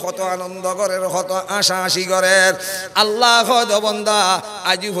বিয়াকুনি কত আনন্দ করের কত আশা আশি করের আল্লাহ খদ বন্দা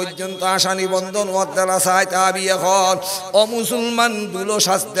আজি পর্যন্ত আশা নিবন্ধন ওয়াদ্দারা চাইতে আবি এখন ও মুসলমান দুলো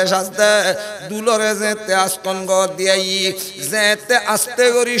সাজতে সাজতে দুলরে যেতে আস্তন গর দিয়াই যেতে আস্তে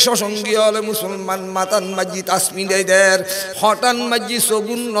করি সসঙ্গী হলে মুসলমান মাতান মাজি তাসমিনের হঠান মাজি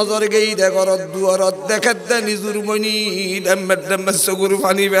সগুন নজর গেই দে ঘরত দুয়ারত দেখে দে নিজুর মনি ডেম্বে ডেম্বে সগুর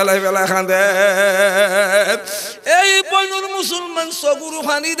পানি বেলায় বেলায় খাঁদে এই পয়নুর মুসলমান সগুর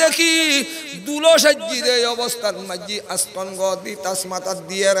পানি দেখি দুলো সাজি দে অবস্থান মাজি আস্তন গর দি তাসমাতাত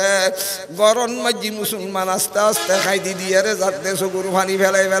দিয়ে রে গরন মাজি মুসলমান আস্তে আস্তে খাই দি দিয়ে রে যাতে সগুর পানি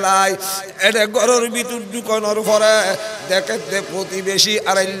ফেলাই ফেলাই এটা গরর ভিতর ঢুকানোর পরে দেখে দে প্রতিবেশী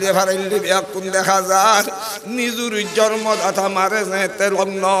আড়াইলে ফারাইলে ব্যাকুন দেখা যার নিজুর জন্মদাতা মারে যেতে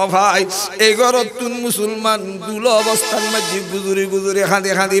লগ্ন ভাই এই গরত তুন মুসলমান দুলো অবস্থান মাঝি গুজুরি গুজুরি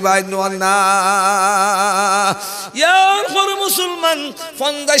খাঁদি খাঁদি বাই নোয়ান না ইয়ার পর মুসলমান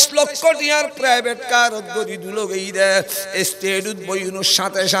 50 লক্ষ টিয়ার প্রাইভেট কার গরি দুলো গই দে স্টেডুত বইনুর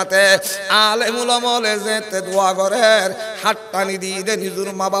সাথে সাথে আলেম উলামালে যেতে দোয়া করের হাত টানি দি দে নিজুর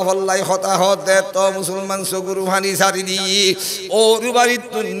মা বাপল্লাই হতা হত দে তো মুসলমান সগুরু ভানি সারি দি ওর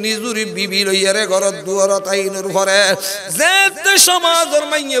বাড়িত নিজুর বিবি লইয়ারে ঘরত দুয়ারত আইনুর ঘরে যেতে সমাজের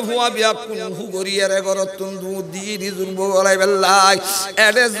মাইয়ে ভুয়া বিয়া কোন হুগরিয়ারে ঘরত তুন দুধ দি নিজুর বলাই বেল্লাই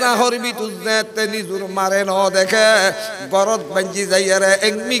এডে জাহর বিতুজ যেতে নিজুর মারে ন দেখে ঘরত বাঞ্জি যাইয়ারে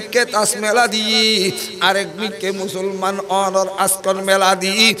এক মিককে তাস মেলা দি আরেক মিককে মুসলমান অনর আসকন মেলা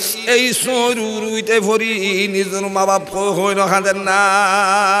দি এই সরু রুইতে ভরি নিজুর মা বাপ হই না খাঁদেন না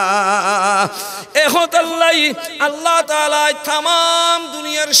এখন আল্লাহ তাআলা তামাম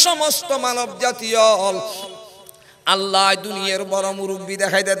দুনিয়ার সমস্ত মানব জাতীয় আল্লাহ দুনিয়ার বড় মুরব্বী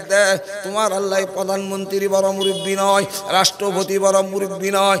দেখাই দে, তোমার আল্লাহ প্রধানমন্ত্রী বড় মুরব্বী নয়, রাষ্ট্রপতি বড় মুরব্বী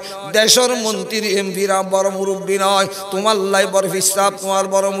নয়, দেশের মন্ত্রী এমপিরা বড় মুরব্বী নয়, তোমার আল্লাহ বরফিস সাহেব তোমার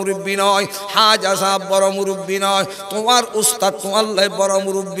বড় মুরব্বী নয়, হাজা সাহেব বড় মুরব্বী নয়, তোমার উস্তাদ তোমার আল্লাহ বড়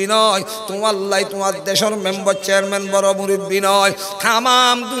মুরব্বী নয়, তোমার আল্লাহ তোমার দেশের মেম্বার চেয়ারম্যান বড় মুরব্বী নয়,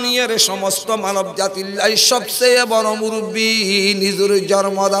 তামাম দুনিয়ার সমস্ত মানব জাতির সবচেয়ে বড় মুরব্বী নিজুর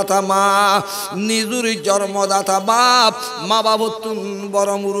জন্মদাতা মা, নিজুর জন্মদাতা বাপ, মা বাবতুন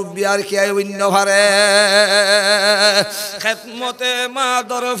বড় মুরব্বী আর কি অন্য ভারে। খেদমতে মা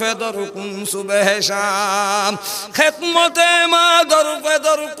দরফে দরকুন সুবেহে শাম, খেদমতে মা দরফে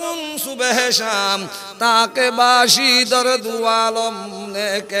দরকুন সুবেহে শাম, তাকে বাসি দর দুয়ালম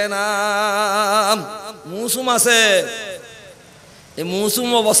নেকে নাম। মৌসুম আছে, এই মৌসুম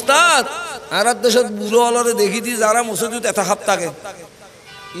অবস্থাত আর দেশত বুড়ো হলরে দেখি দি যারা মসজিদ এত খাপ থাকে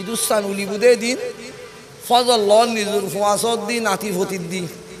ঈদুস্তান উলিবুদে দিন ফজল লন নিজুর ফোয়াশত দি নাতি ফতির দি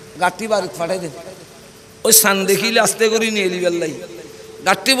গাঠটি বাড়িত ফাটাই দেন। ওই সান দেখিলে আস্তে করি নিয়ে এলি বেল্লাই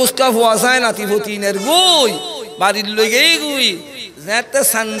গাঠটি বসকা ফোয়াশায় নাতি ফতিনের গই বাড়ির লই গেই গুই যেতে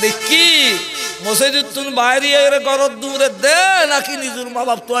সান দেখি মসজিদ তুন বাইরে ঘরত দূরে দে নাকি নিজুর মা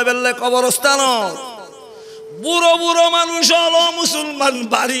বাপ তো বেল্লাই কবরস্থান। বুড়ো বুড়ো মানুষ হলো মুসলমান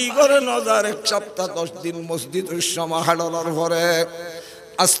বাড়ি করে নজার 1 সপ্তাহ 10 দিন মসজিদের সময় হাডলার পরে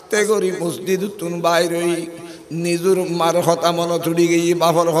আস্তে করি মসজিদ তুন বাইরে নিজুর মার হতা মন চুরি গেই,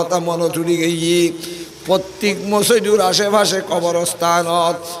 বাপর হতা মন চুরি গেই। প্রত্যেক মসজিদের আশেপাশে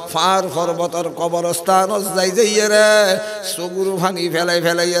কবরস্থানত ফার পর্বতর কবরস্থানত যাই যাইয়ে রে চকুর ভাঙি ফেলাই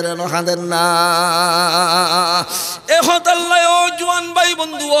ফেলাই রে নখাঁদেন না। এখন আল্লাহ ও জোয়ান ভাই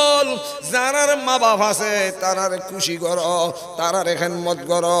বন্ধু বল যারার মা বাপ আছে তারারে খুশি কর, তারারে খেদমত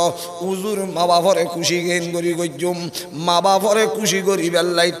কর। উজুর মা বাপরে খুশি গেন করি গজ্জুম, মা বাপরে খুশি করি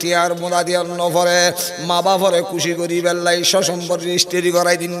বেল্লাই টিয়ার মোলা দিয়ার নভরে, মা বাপরে খুশি করি বেল্লাই সসম্পর রেজিস্ট্রি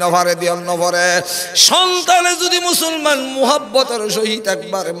করাই দিন নভরে দিয়ার নভরে। সন্তানে যদি মুসলমান মুহাব্বতের সহিত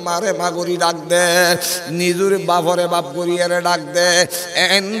একবার মারে মা করি ডাক দে, নিজুর বাপরে বাপ করিয়ারে ডাক দে,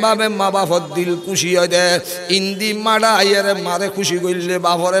 এন ভাবে মা বাপর দিল খুশি হয় দে। ইন্দি মাডা আইয়ারে মারে খুশি করলে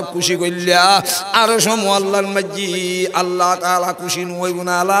বাপরে খুশি করলিয়া আরো সম আল্লাহর মাঝি আল্লাহ তাআলা খুশি নই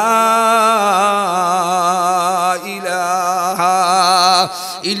গুনা লা ইলাহা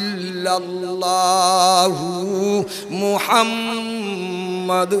ইল্লাল্লাহু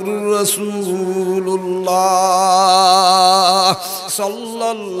মুহাম্মাদুর রাসূলুল্লাহ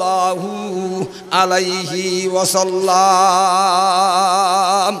সাল্লাল্লাহু আলাইহি ওয়াসাল্লাম।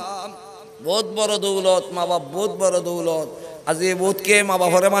 বহুত বড় দৌলত মা বাপ, বহুত বড় দৌলত। আজ এ বোধকে মা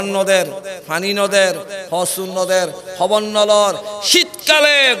বাপরে মান নদের ফানি নদের হসুন নদের হবন নলর।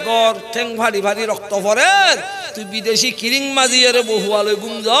 শীতকালে গড় ঠেং ভারী ভারী রক্ত পরে তুই বিদেশি কিরিং মাজিয়ে বহুয়ালে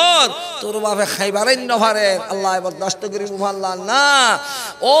গুমজর তোর বাপে খাইবারেন নভারে আল্লাহ বরদাস্ত করি মুহাল্লা না।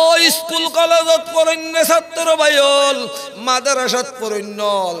 ও স্কুল কলেজত পড়ন্য ছাত্র বাইল মাদ্রাসাত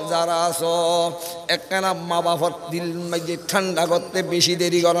পড়ন্যল যারা আছো একখানা মা বাপর দিল মাঝে ঠান্ডা করতে বেশি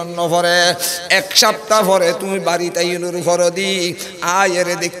দেরি করার নভরে। 1 সপ্তাহ পরে তুমি বাড়িতে ইনুর ঘর দি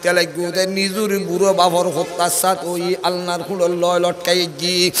আয়েরে দেখতে লাগবো যে নিজুর বুড়ো বাপর হত্যার সাথ ওই আলনার খুঁড়ল লয় লটকাই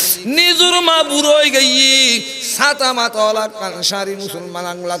গি নিজুর মা বুড়োই গেই সাতা মাতলা কানসারি মুসলমান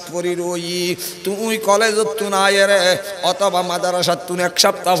আংলাত পরি রই তুই কলেজত তুন আয়েরে অথবা মাদ্রাসাত তুন 1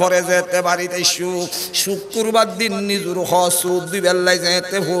 সপ্তাহ পরে যেতে বাড়িতে শুক্রবার দিন নিজুর হসুদ দুই বেলায়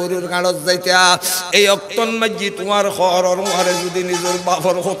যেতে ভোরের গাড়ত যাইতা এই অক্তন মাঝি তোমার ঘর মারে যদি নিজের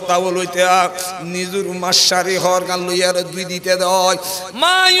বাপর হত্যা বলইতে নিজের মাসারি ঘর গান লইয়ার 2 দিতে দেয়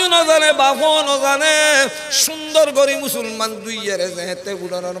মায়ও না জানে বাপও না জানে সুন্দর করে মুসলমান 2 ইয়ারে যেতে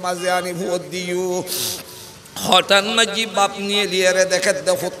উড়ানোর মাঝে আনি ভোট দিও। হঠাৎ মাঝি বাপ নিয়ে লিয়ারে দেখে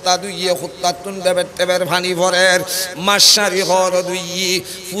দে হত্যা দুইয়ে হত্যা তুন দেবের টেবের ভানি ভরের মাসারি ঘর দুই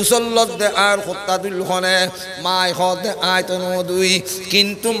ফুসল্লত দে আর হত্যা দুল খনে মায় হ দে আয় তো দুই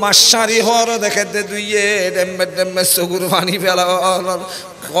কিন্তু মাসারি ঘর দেখে দে দুইয়ে ডেম্বে ডেম্বে চকুর ভানি ফেলা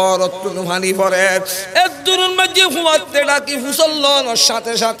ঘরত তুন ভানি ভরের এক দূরের মাঝে হুয়াতে ডাকি ফুসল্লন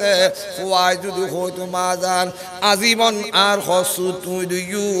সাথে সাথে হুয়ায় যদি হইতো মা যান আজীবন আর হসু তুই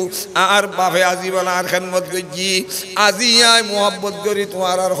দুইও আর বাপে আজীবন আর খেদমত গজি আজি আয় মোহাব্বত করি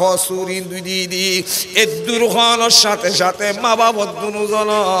তোমার আর হসুরিন 2 দিদি এ দুর্ঘটনার সাথে সাথে মা বাবা দুজন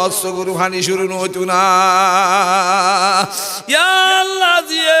চকুর ভানি শুরু হইতো না। ইয়া আল্লাহ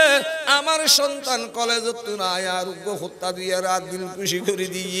দিয়ে আমার সন্তান কলেজত নাই আর হত্যা দিয়ে রাত দিল খুশি করে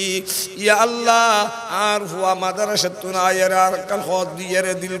দিই ইয়া আল্লাহ আর হুয়া মাদ্রাসাত নাই আর কাল হদ দিয়ে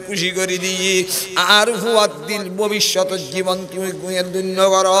দিল খুশি করে দিই আর হুয়া দিল ভবিষ্যৎ জীবন তুমি গুণের দুন্য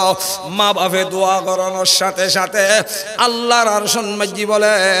করো মা বাপে দোয়া করানোর সাথে সাথে আল্লাহর আরশ মাঝি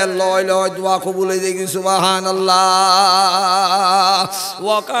বলে লয় লয় দোয়া কবুল হয়ে দেখি সুবহানাল্লাহ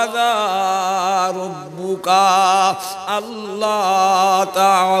ওয়া কাযা রাব্বুকা আল্লাহ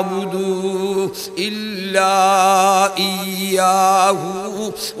তা'বুদু ইল্লা ইয়াহু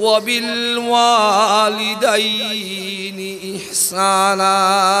ওয়া বিল ওয়ালিদাইনি ইহসানা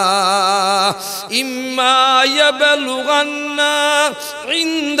ইম্মা ইয়াবলুগান্না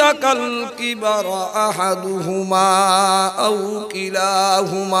ইনদাকাল কিবারা আহাদুহুমা আও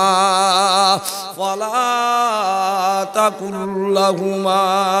কিলাহুমা ফালা তাকুল লাহুমা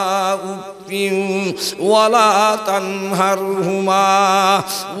উফিন ওয়ালা তানহারহুমা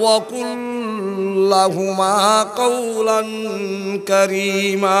ওয়া কুল লাহুমা কাওলান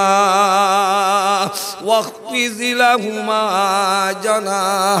কারীমা ওয়াখফিজ লাহুমা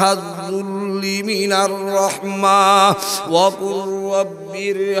জানাহায যুল্লি মিনার রাহমা ওয়া কুর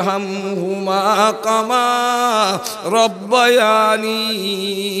রাব্বিরহামহুমা কামা রাব্বায়ানি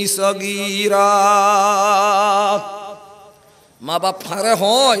সগীরা মা বাপ ফারে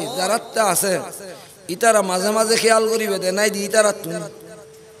হয় যারাতে আছে ইতারা মাঝে মাঝে খেয়াল করিবে দে নাই দি ইতারা তুমি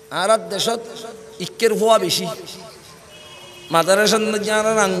আর দেশত ইক্কের ফোয়া বেশি মাদারাসার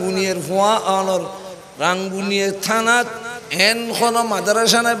যারা রাঙ্গুনিয়ার ফোয়া আনর রাঙ্গুনিয়ার থানাত এন খন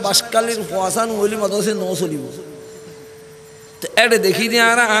মাদারাসানায় বাসকালির ফোয়াসান হইলি মাদাসে ন চলিব এডে দেখি দিয়ে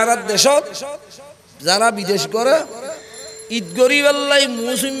আর দেশত যারা বিদেশ করে ঈদ গরিবেল্লাই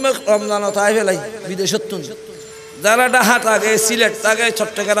মৌসুমে রমজান তাই ফেলাই বিদেশত তুন যারা ডাহা থাকে সিলেট থাকে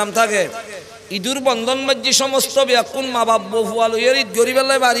চট্টগ্রাম থাকে ঈদুর বন্ধন মাঝি সমস্ত ব্যাকুল মা বাপ বহুয়া লইয়ের ঈদ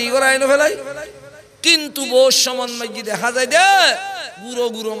গরিবেল্লাই বাড়ি করে আইনো ফেলাই কিন্তু বহু সমান মাঝি দেখা যায় দে গুঁড়ো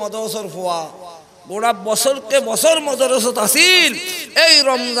গুঁড়ো মদরসর ফোয়া গোড়া বছরকে বছর মদরসত আসিল এই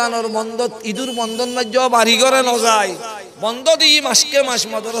রমজানের বন্ধত ঈদুর বন্ধন মাঝি বাড়ি করে ন যায় বন্ধ দিই মাসকে মাস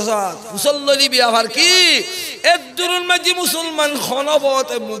মদরসা মুসল্লি বিয়াভার কি এক দূরের মাঝি মুসলমান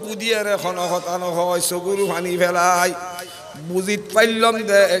খনবতে মুকু দিয়ে রে খন হতানো হয় চগুরু পানি ফেলাই বুঝিত পাইলাম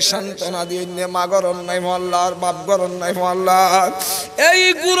দে সান্ত্বনা দিয়ে মা গরম নাই মহল্লার বাপ গরম নাই মহল্লার এই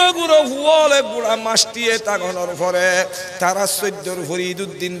গুঁড়ো গুঁড়ো হুয়লে বুড়া মাসটিয়ে তাগনের পরে তারা 14 ভরি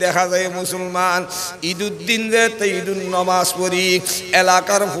ঈদুদ্দিন দেখা যায় মুসলমান ঈদুদ্দিন যে ঈদুন নমাজ পড়ি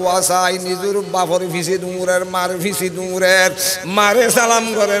এলাকার ফুয়া চাই নিজের বাপর ভিসি দুমুরের মার ভিসি দুমুরের মারে সালাম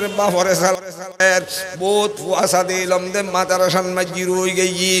ঘরের বাপরে সালামের বহুত ফুয়া সা দিলাম দে মাতারাসান মাঝি রই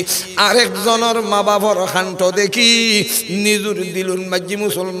গেই আরেকজনের মা বাপর খান্ট দেখি নিজুর দিলুন মাঝি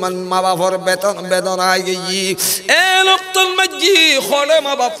মুসলমান মা বাপর বেদনায় গেই এ লোকতন মাঝি খনে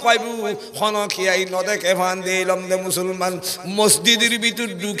মা বাপ পাইবু খন খিয়াই নদেকে ফান দিলাম দে মুসলমান মসজিদের ভিতর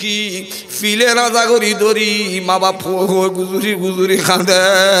ঢুকি ফিলে রাজা করি দরি মা বাপ গুজুরি গুজুরি খাঁদে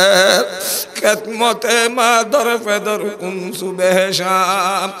খেতমতে মা দর ফেদর কুন সুবেহ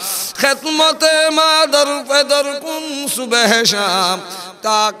শাম খেতমতে মা দর ফেদর কুন সুবেহ শাম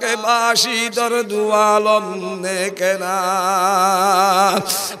তাকে বাসি দর দুয়ালম নেকেনা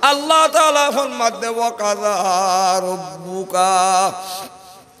আল্লাহ তাআলা ফরমাতে ওয়া কাযা রাব্বুকা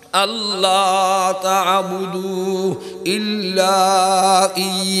আল্লাহ তা'বুদু ইল্লা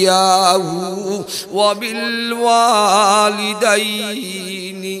ইয়াহু ওয়া বিল ওয়ালিদাইনি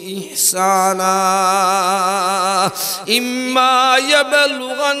ইহসানা ইম্মা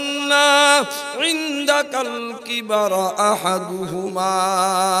ইয়াবলুগান্না ইনদাকাল কিবারা আহাদুহুমা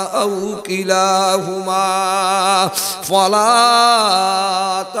আও কিলাহুমা ফালা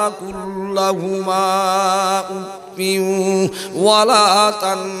তাকুল লাহুমা উফিন ওয়ালা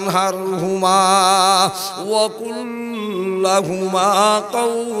তানহারহুমা ওয়া কুল লাহুমা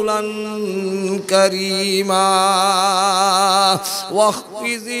কাওলান কারীমা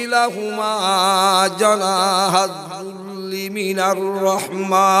ওয়াখফিজ লাহুমা জানাহায যুল্লি মিনার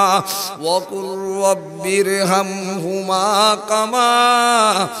রাহমা ওয়া কুর রাব্বিরহামহুমা কামা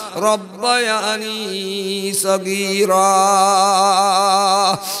রাব্বায়ানি সগীরা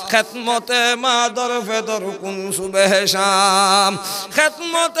খেতমতে মা দর ফেদর কুন সুবেহ শাম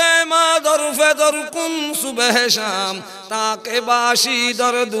খেতমতে মা দর ফেদর কুন সুবেহ শাম তাকে বাসি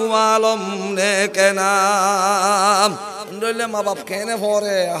দর দুয়ালম নেকেনা নইলে মা বাপ কেনে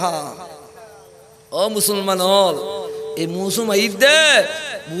পরে আহা ও মুসলমান হল এই মৌসুম আইব দে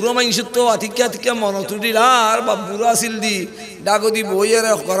বুড়ো মানুষ তো আতিকা আতিকা মন তুলিল আর বা বুড়ো আসিল দি ডাগদি বইয়ের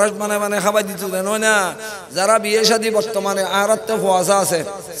খরচ মানে খাবার দিত নয় না যারা বিয়ে শাদী বর্তমানে আর ফোয়াশা আছে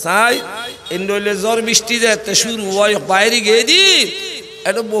চাই এন্ডলে জ্বর বৃষ্টি যে শুরু হয় বাইরে গিয়ে দি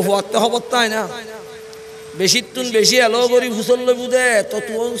এটা বহু আত্মা খবর তাই না বেশি তুন বেশি এলো করি ফুসল বুদে তো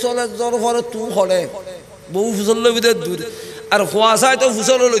তু অঞ্চলের জ্বর ঘরে তু হলে বহু ফুসল বুদে দূর আর খোয়া চাই তো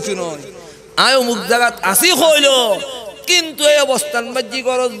ফুসল লইছু নয় আয় অমুক জায়গাত আসি হইল কিন্তু এই অবস্থান বাজি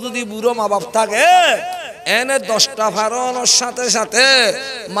করত যদি বুড়ো মা বাপ থাকে এনে 10টা ফারনের সাথে সাথে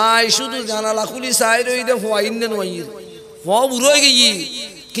মাই শুধু জানালা খুলি চাই রই দে ফোয়া ইন্নে নই ফোয়া বুড়োই গিয়ে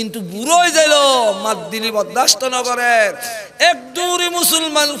কিন্তু বুড়োই যাইল মাত দিলি বরদাস্ত নগরে এক দূরে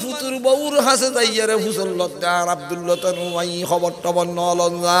মুসলমান ফুতুর বউর হাসে যাইয়ারে ফুসল্লত আর আব্দুল্লাহ তনুমাই খবর টবর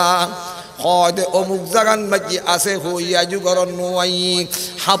নলঞ্জা হয় অমুক জাগান মাঝি আছে হইয়া যুগরণ নোয়াই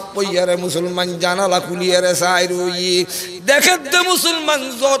হাপ পইয়ারে মুসলমান জানালা খুলিয়ারে চাই রই দেখে দে মুসলমান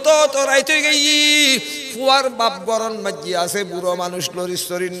যত তরাইতে গেই ফুয়ার বাপ গরণ মাঝি আছে বুড়ো মানুষ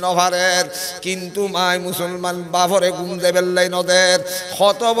লরিশ্বরীর নভারের কিন্তু মাই মুসলমান বাপরে গুম দেবেল্লাই নদের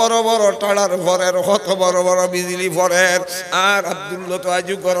কত বড় বড় টাড়ার ঘরের কত বড় বড় বিজলি ভরের আর আব্দুল্লাহ তো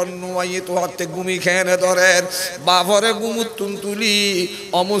আজু গরণ নোয়াই তো হাতে গুমি খেয়ে ধরের বাপরে গুমুত তুলি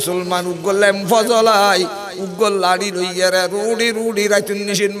অমুসলমান উগলেম ফজলাই উগল লাড়ি লইয়ারে রুডি রুডি রাইতুন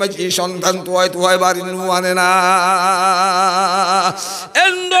নিশিন মাঝি সন্তান তোয়াই বাড়ি নুয়ানে না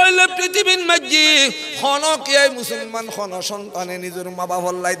এন্ডলে পৃথিবীর মাঝি খনকিয়াই মুসলমান খন সন্তানে নিজের মা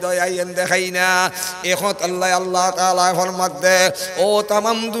বাপল্লাই দয়াইন দেখাই না এখন আল্লাহ তাআলা ফরমাত দে ও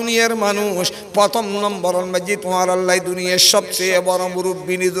তামাম দুনিয়ার মানুষ প্রথম নম্বরের মাঝি তোমার আল্লাহ দুনিয়ার সবচেয়ে বড়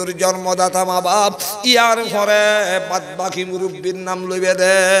মুরব্বী নিজের জন্মদাতা মা বাপ ইয়ার ঘরে বাদ বাকি মুরব্বীর নাম লইবে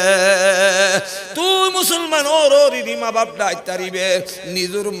দে তুই মুসলমান ওর রিদি মা বাপ ডাইতারিবে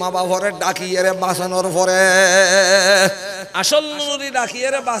নিজের মা বাপরে ডাকিয়ারে বাঁচানোর পরে আসল নুরি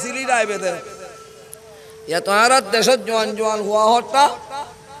ডাকিয়ারে বাঁচিলি যাইবে দে এত আর দেশত জোয়ান জোয়ান হওয়া হট্টা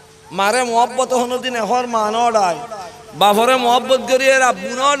মারে মহব্বত হনদিন এহর মা নডাই বাপরে মহব্বত করি এর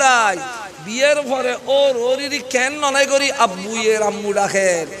আব্বু নডাই বিয়ের পরে ওর ওরিদি কেন ননাই করি আব্বু এর আম্মু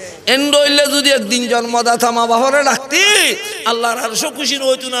ডাকের এন্ডইলে যদি একদিন জন্মদাতা মা বাপরে ডাকতি আল্লাহর আর সব খুশি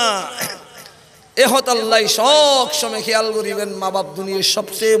হইতো না এহত আল্লাহ সব সময় খেয়াল করিবেন মা বাপ দুনিয়ার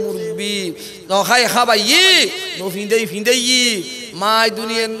সবচেয়ে মুরব্বী নখাই খাবাই নো ফিঁদেই ফিঁদেই মাই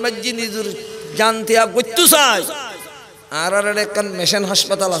দুনিয়ার মাঝি নিজের জানতে করতে চাই আর একখান মেশিন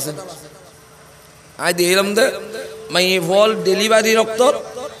হাসপাতাল আছে আই দিলাম দে মাই বল ডেলিভারি রক্ত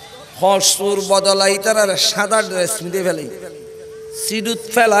হর্ষুর বদলাই তার সাদা ড্রেস মিটে ফেলাই সিডুত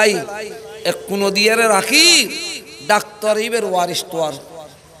ফেলাই এক কোনো দিয়ে রাখি ডাক্তার ইবের ওয়ারিস তোয়ার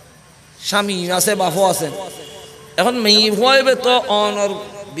স্বামী আছে বাপও আছে এখন মেয়ে ভয়বে তো অনর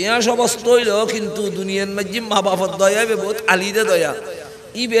বিয়া সমস্ত হইল কিন্তু দুনিয়ার মাঝে মা বাপর দয়া বহুত আলিদে দয়া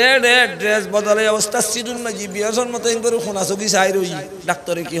ই বেড ড্রেস বদলাই অবস্থা সিডুন মাঝি বিয়াসন মতো করে শোনা চকি চাই রই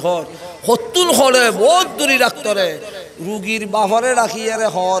ডাক্তরে কি হর হতুল হরে বহুত দূরি ডাক্তরে রুগীর বাপরে রাখি আরে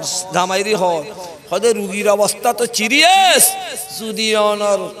হর জামাইরি হর হদে রুগীর অবস্থা তো চিরিয়াস যদি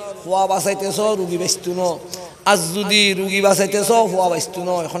অনর হওয়া বাঁচাইতেছ রুগী বেচতু ন আজ যদি রুগী বাঁচাইতেছ হওয়া বাঁচতু ন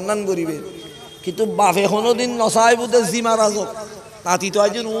এখন নান করিবে কিন্তু বাপে কোনোদিন নচাই বুধে জি মারা যাক নাতি তো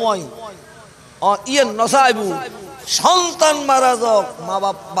আজ নয় ইয়ে নচাইবু সন্তান মারা যাক মা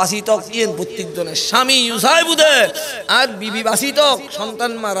বাপ বাঁচিতক ইয়েন প্রত্যেকজনের স্বামী ইউসাই বুধে আর বিবি বাঁচিতক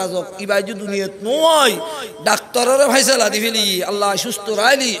সন্তান মারা যাক ইবাইজু দুনিয়াত নয় ডাক্তারের ফাইসালা দি ফেলি আল্লাহ সুস্থ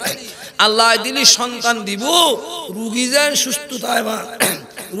রাইলি আল্লাহ দিলি সন্তান দিব রুগী যেন সুস্থ তাই মা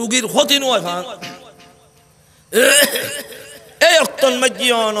রুগীর ক্ষতি নয় ভাঙ এই অক্তন মাঝি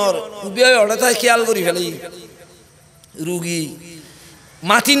অনর তাই খেয়াল করি ফেলি রুগী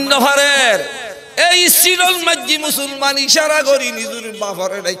মাতিন নভারের এই সিরল মাঝি মুসলমান ইশারা করি নিজের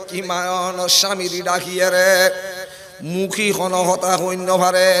বাপরে ডাকি মায়ন স্বামীর ডাকিয়ারে মুখী খন হতা সৈন্য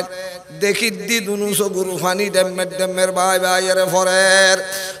ভারে দেখি দি দুনু চকুর ফানি ডেমের বাই বাইরে ফরের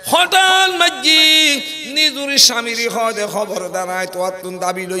হঠাৎ মাঝি নিজুর স্বামীর হয় খবর দাঁড়ায় তোমার তুন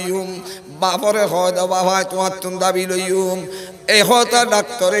দাবি লইম বাপরে হয় দে বাবাই তোমার তুন দাবি লইম এই হতা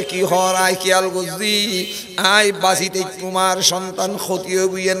ডাক্তরে কি হরাই খেয়াল গুজি আই বাঁচিতে তোমার সন্তান ক্ষতিও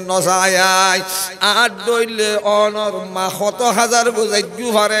বুয়ের নজায় আর দইলে অনর মা শত হাজার বোঝাই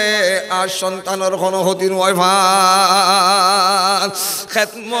ভারে আর সন্তানের কোনো ক্ষতি নয় ভাল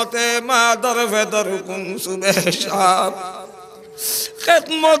খেতমতে মা দর ফেদর কুন সুবে সাপ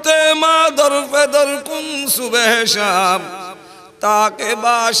খেতমতে মা দর ফেদর কুন সুবে সাপ তাকে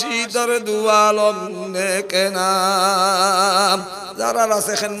বাসি দর দুয়ালম নেকে নাম যারা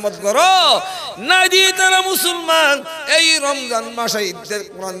আছে খেদমত করো নাদি তারা মুসলমান এই রমজান মাসে ঈদের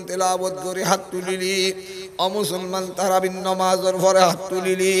কোরআন তেলাওয়াত করে হাত তুলিলি অমুসলমান তারাবির নামাজের পরে হাত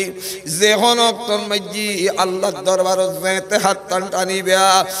তুলিলি যেহন অক্তর মাঝি আল্লাহর দরবারত যেতে হাত টানিবে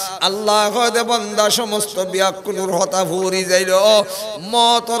আল্লাহ কদে বান্দা সমস্ত বিয়াকুলুর হতা ফুরি যাইল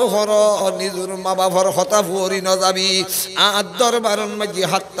মতর ফর নিজুর মা বাবার হতা ফুরি ন যাবি আর দরবারন মাঝি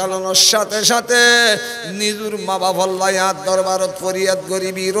হাত টানানোর সাথে সাথে নিজুর মা বাবার লাই আর দরবারত ফরিয়াদ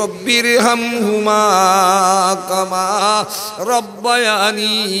করিবি রব্বির হামহুমা কামা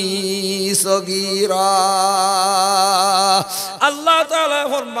রব্বায়ানি সগীরা আল্লাহ তাআলা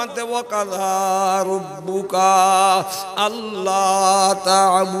ফরমাতে ওয়াকাযা রাব্বুকা আল্লাহ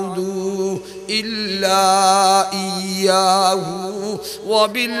তা'বুদু ইল্লা ইয়াহু ওয়া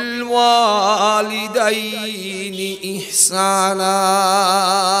বিল ওয়ালিদাইনি ইহসানা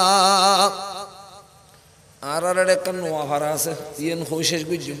আর একটা নোয়াহারা আছে ইয়েন হইশেষ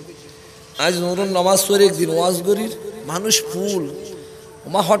বুঝছো আজ নরুন নামাজ পড়ে একদিন ওয়াজ করির মানুষ ফুল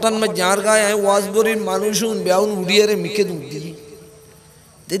ওমা হঠাৎ মা যার গায়ে ওয়াজ করির মানুষ বেউন উড়িয়ারে মিকে দুধ দিলি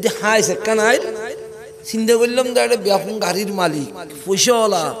দিদি হাই সেখান আইল চিন্তা করলাম তো একটা ব্যাপন গাড়ির মালিক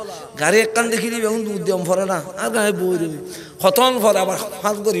পয়সাওয়ালা গাড়ি একখান দেখিলি বেউন দুধ দিয়াম ফরে না আর গায়ে বই রবি হতন ফরে আবার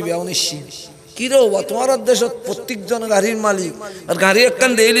হাত করি বেউন এসছি কিরে বা তোমার দেশত প্রত্যেকজন গাড়ির মালিক আর গাড়ি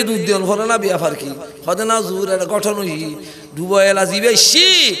একখান ডেইলি দুধ দিয়ন ফলে না বিয়াফার কি হতে না জোর একটা গঠন হই ডুবাইলা জিবেছি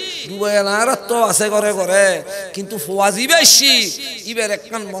ডুবাইলা আর তো আছে করে করে কিন্তু ফোয়া জিবেছি ইবের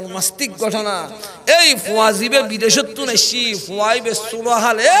একখান মর্মাস্তিক ঘটনা এই ফোয়া জিবে বিদেশত তো নেছি ফোয়াই বেশ চলো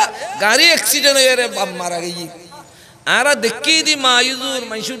হালে গাড়ি অ্যাক্সিডেন্ট হয়ে বাপ মারা গেছি আর দেখি দি মায়ুজুর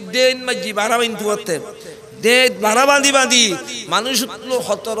মাইসুর দেন মাঝি বাড়া বিন্তু করতে দে বাড়া বাঁধি বাঁধি মানুষ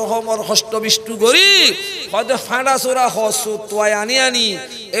হত রকমর হষ্টবিষ্টু করি হয়তো ফাঁড়া চোরা হস তোয়াই আনি আনি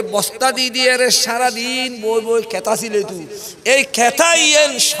এই বস্তা দি দিয়ে সারাদিন বই বই খেতা ছিল তু এই খেতাই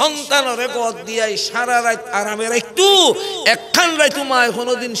এন সন্তানরে পথ দিয়াই সারা রাত আরামে রাখতু একখান রাইতু মা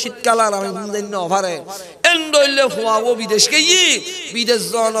কোনোদিন শীতকাল আরামে বুঝলেন না অভারে এন দইলে হওয়াবো বিদেশ গেই বিদেশ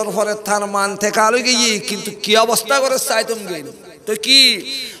জনের ঘরে তার মান থেকে আলো গেই কিন্তু কি অবস্থা করে চাইতম গেল তো কি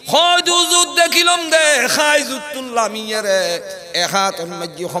হয় দুজুদ দেখিলাম দে খাই জুতুল্লাহ মিয়ারে এহাতন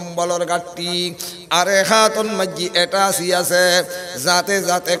মাঝি সম্বলর গাটি আর এহাতন মাঝি এটা আসি আছে যাতে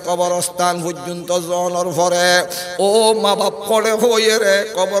যাতে কবরস্থান পর্যন্ত জনের ভরে ও মা বাপ পড়ে হয়ে রে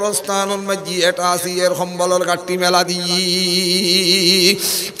কবরস্থানের মাঝি এটা আসি এর সম্বলর গাটি মেলা দি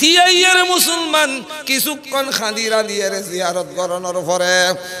তিয়াইয়ের মুসলমান কিছুক্ষণ খাদিরা দিয়ে রে জিয়ারত গরনের ভরে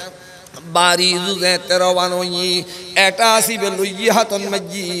বাড়ি জুজে তেরবানই এটা আসিবে লইয়ে হাতন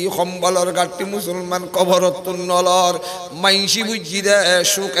মাঝি সম্বলর গাটি মুসলমান কবরত নলর মাইসি বুঝি দে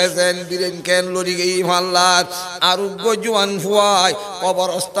সুখে যেন বীরেন কেন লড়ি গেই ভাল্লার আরোগ্য জোয়ান ফুয়াই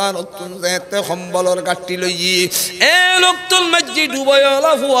কবরস্থান যেতে সম্বলর গাটি লইয়ে এ লোকতন মাঝি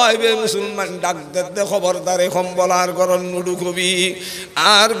ডুবাইলা ফুয়াইবে মুসলমান ডাক দে খবরদারে সম্বল আর গরণ নুডু কবি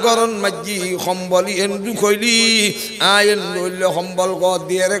আর গরণ মাঝি সম্বলি এন দুখইলি আইন লইলে সম্বল গ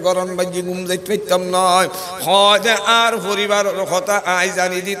দিয়ে রে গরণ মাঝি ঘুম যাইতে পারতাম নয় হয় আর পরিবারের কথা আই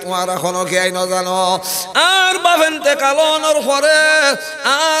জানি দি তোমার এখনো খেয়াই না জানো আর বাভেনতে কালনের পরে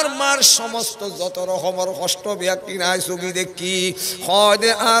আর মার সমস্ত যত রকমের কষ্ট ব্যক্তি নাই চুকি দেখি হয়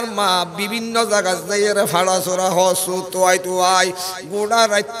আর মা বিভিন্ন জায়গা যাইয়ে ফাড়া চোরা হসু তোয়াই তোয়াই গোড়া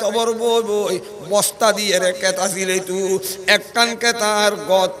রাত্য বর বই বই বস্তা দিয়ে রে কেতা ছিলে তু একখান কেতার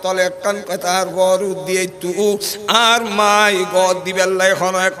গদ তলে একখান কেতার গড় দিয়ে তু আর মাই গদ দিবেল্লা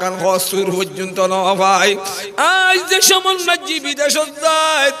এখনো একখান হসুর পর্যন্ত ন ভাই আজ যে সমন মাঝি বিদেশ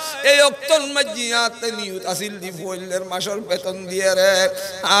যায় এই অক্তন মাঝি আতে নিউত আসিল দি বইলের মাসের বেতন দিয়ে রে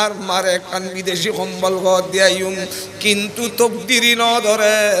আর মারে একখান বিদেশি সম্বল গদ দিয়াইম কিন্তু তকদিরি ন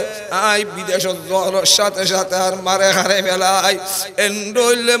ধরে আই বিদেশ যাওয়ার সাথে সাথে আর মারে হারে ফেলাই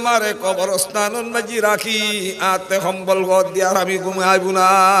এন্ডইলে মারে কবরস্থান মাঝি রাখি আতে সম্বল গদ দিয়ার আমি ঘুমে আইব না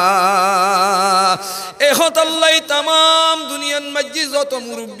এহত আল্লাহ তামাম দুনিয়ার মাঝি যত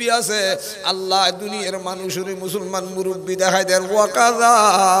মুরব্বী আছে আল্লাহ দুনিয়ার মানুষের মুসলমান মুরব্বী দেখাই দেন ওয়াকাযা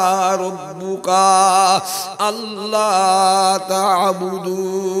রাব্বুকা আল্লাহ তা'বুদু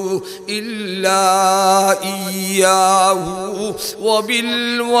ইল্লা ইয়াহু ওয়া বিল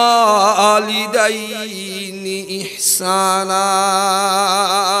ওয়ালিদাইনি ইহসানা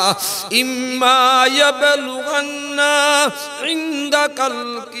ইম্মা ইয়াবলুগান্না ইনদাকাল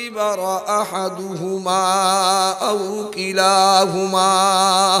কিবারা আহাদুহুমা আও কিলাহুমা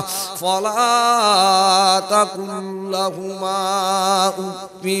ফালা তাকুল লাহুমা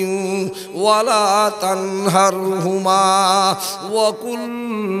উফিন ওয়ালা তানহারহুমা ওয়া কুল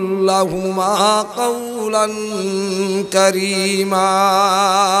লাহুমা কাওলান কারীমা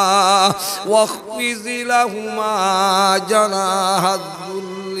ওয়াখফিজ লাহুমা জানাহাদ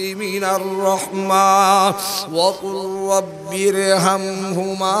من الرحمة وقل رب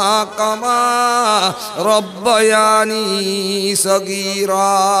ارحمهما كما ربياني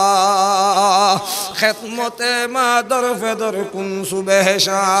صغيرا خدمت ما در فدر کن صبح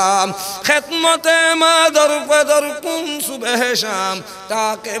شام خدمت ما در فدر کن صبح شام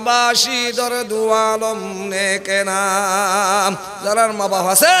تاکہ باشی در دو عالم نیک نام যারার মা বাপ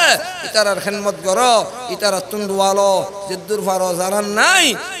আছে ইতারার খেদমত করো ইতারার তুন দোয়ালো জিদ্দুর ফারো যারার নাই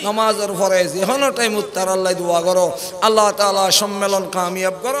নামাজের পরে যেহনো টাইম উত্তর আল্লাহ দোয়া করো আল্লাহ তাআলা সম্মেলন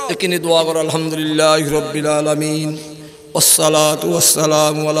কামিয়াব করো একিনি দোয়া করো আলহামদুলিল্লাহি রাব্বিল আলামিন والصلاة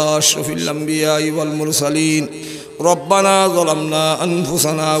والسلام على أشرف الأنبياء والمرسلين ربنا ظلمنا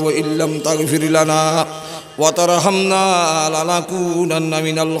أنفسنا وإن لم تغفر لنا وترحمنا لنكونن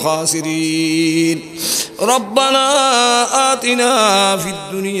من الخاسرين ربنا آتنا في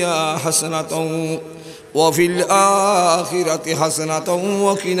الدنيا حسنة وفي الآخرة حسنة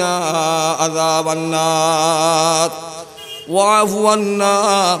وقنا عذاب النار واعف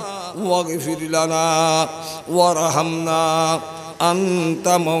عنا واغفر لنا وارحمنا أنت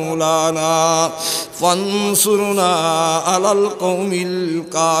مولانا فانصرنا على القوم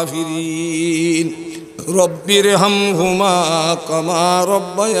الكافرين رب ارحمهما كما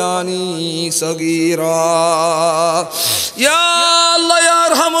ربياني صغيرا يا الله يا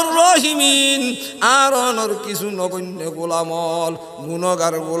أرحم الراحمين আরনের কিছু নগণ্য গোলামল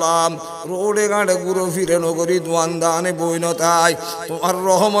গুণগার গোলাম রোডে গাড়ে ঘুরো ফিরে নগরী দোয়ান দানে বইনতাই তোমার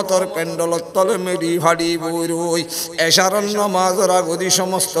রহমতর প্যান্ডলত তলে মেডি ভাডি বই রই এশারণ নামাজরা গদি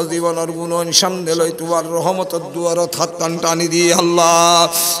সমস্ত জীবনের গুণ সামনে লই তোমার রহমতর দুয়ারত হাত টান টানি দি আল্লাহ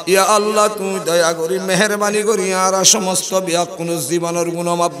ইয়া আল্লাহ তুমি দয়া করি মেহরবানি করি আর সমস্ত ব্যাকুল জীবনের গুণ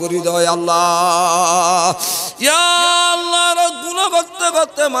মাফ করি দয় আল্লাহ ইয়া আল্লাহ গুণ করতে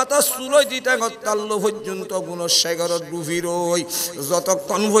করতে মাথা সুলই দিতে করতে আল্লাহ পর্যন্ত গুণের সাগরত ডুবি রই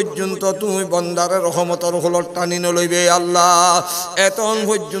যতক্ষণ পর্যন্ত তুমি বন্দারের রহমতের হলর টানি নলইবে আল্লাহ এতন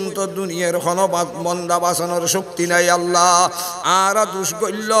পর্যন্ত দুনিয়ার হনবাদ বন্দা বাসনের শক্তি নাই আল্লাহ আর দুষ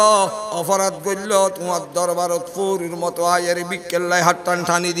গইল অপরাধ গইল তোমার দরবারত ফুরির মতো আয়ের বিকেল্লাই হাত টান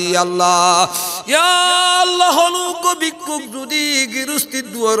টানি দি আল্লাহ ইয়া আল্লাহ হলুক বিক্ষুক যদি গিরুস্তির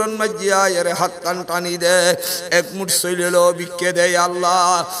দুয়ারন মাঝি আয়ের হাত টান টানি দে এক মুঠ চলিল বিক্ষে দেয় আল্লাহ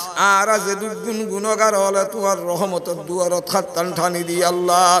আর যে দুগুণ গুণগার হলে তোমার রহমতের দুয়ারত হাত টান টানি দি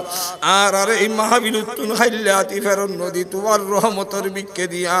আল্লাহ আর এই মাহবিলুত্তুন খাইল্লাতি ফেরন নদী তোমার রহমতের বিক্ষে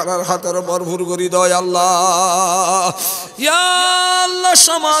দি আর হাতের ভরপুর করি দয় আল্লাহ ইয়া আল্লাহ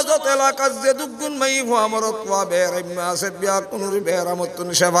সমাজত এলাকার যে দুগুণ মাই আমরত ওয়া বেরাইমা আছে বিয়া কোনুর বেরামতুন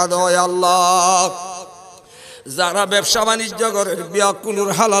সেবা দয় আল্লাহ যারা ব্যবসা বাণিজ্য করে বিয়াকুনুর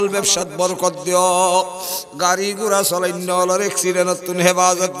হালাল ব্যবসাত বরকত দিও গাড়ি ঘোড়া চলাইন্য হলর এক্সিডেন্টত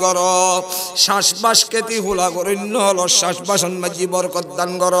হেফাজত কর শ্বাসবাস কেতি হুলা করিন্য হলর শ্বাসবাসন মাঝি বরকত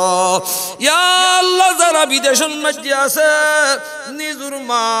দান কর ইয়া আল্লাহ যারা বিদেশন মাঝি আছে নিজুর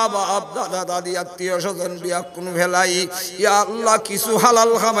মা বাপ দাদা দাদি আত্মীয় স্বজন বিয়াকুন ফেলাই ইয়া আল্লাহ কিছু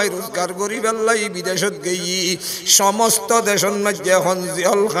হালাল খামাই রোজগার করি ফেললাই বিদেশত গেই সমস্ত দেশন মাঝি এখন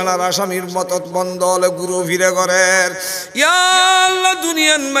জিহল খানার আসামির মতত বন্ধ হলে ঘুরো ফিরে করেন ইয়া আল্লাহ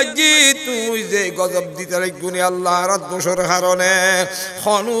দুনিয়ার মাঝে তুই যে গজব দিতে গুনি আল্লাহ রাত বছর কারণে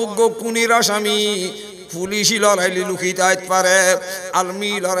খনুক কুনির আসামি পুলিশি লড়াইলি লুকিতাইত পারে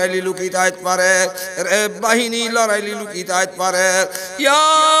আর্মি লড়াইলি লুকিতাইত পারে রেব বাহিনী লড়াইলি লুকিতাইত পারে ইয়া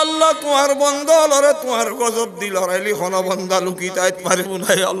আল্লাহ তোমার বন্ধ লড়ে তোমার গজব দি লড়াইলি খন বন্ধা লুকিতাইত পারে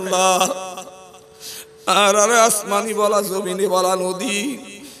বুনাই আল্লাহ আর আসমানি বলা জমিনি বলা নদী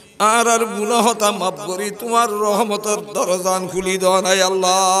আর গুনাহতা মাফ করি তোমার রহমতের দরজান খুলি দাও নাই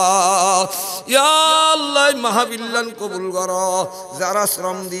আল্লাহ ইয়া আল্লাহ মাহফিলান কবুল করো যারা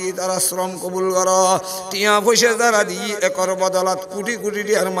শ্রম দি তারা শ্রম কবুল করো টিয়া পয়সা যারা দি একর বদলাত কোটি কোটি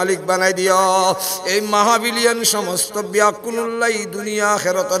টিয়ার মালিক বানাই দিও এই মাহফিলিয়ান সমস্ত ব্যাকুলুল্লাহ দুনিয়া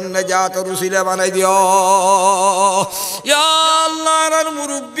আখিরাতের নাজাত রুসিলা বানাই দিও ইয়া আল্লাহ আর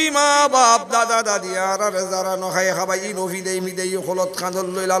মুরব্বি মা বাপ দাদা দাদি আর যারা নখাই খাবাই নফি দেই মিদেই হলত খাঁদল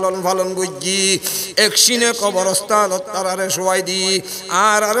লই লালন ফালন গজ্জি একসিনে কবরস্থানত তারারে শোয়াই দি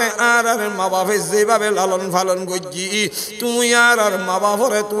আর মা বাপে যেভাবে লালন ফালন গজ্জি তুমি আর মা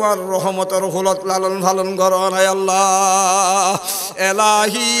বাপরে তোমার রহমতের হলত লালন ফালন কর নাই আল্লাহ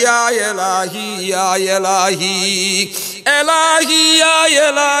এলাহি ইয়া এলাহি ইয়া এলাহি এলাহি ইয়া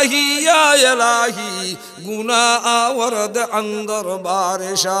এলাহি ইয়া এলাহি गुना आवर्द अंदर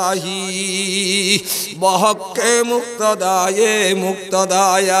बार शाही बहक्के मुक्तदाया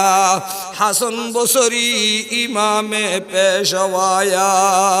হাসান বসরি ইমামে পেশওয়ায়া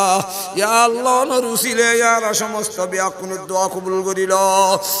ইয়া আল্লাহ নরুসিলে ইয়ার সমস্ত বিয়াকুনের দোয়া কবুল করিল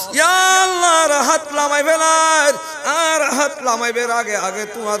ইয়া আল্লাহ রাহাত লামাই ফেলার আর রাহাত লামাই বের আগে আগে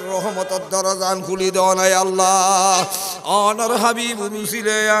তোমার রহমতের দরজান খুলি দাও না আল্লাহ অনর হাবিব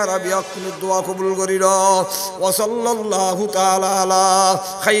রুসিলে ইয়ার বিয়াকুনের দোয়া কবুল করিল ওয়া সাল্লাল্লাহু তাআলা আলা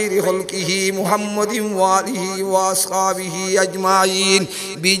খাইরি খলকিহি মুহাম্মাদিন ওয়া আলিহি ওয়া আসহাবিহি আজমাইন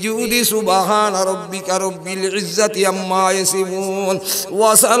বিজুদি سبحان ربك رب العزة عما يصفون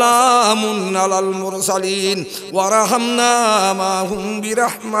وسلام على المرسلين ورحمنا معهم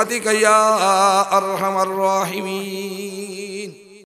برحمتك يا أرحم الراحمين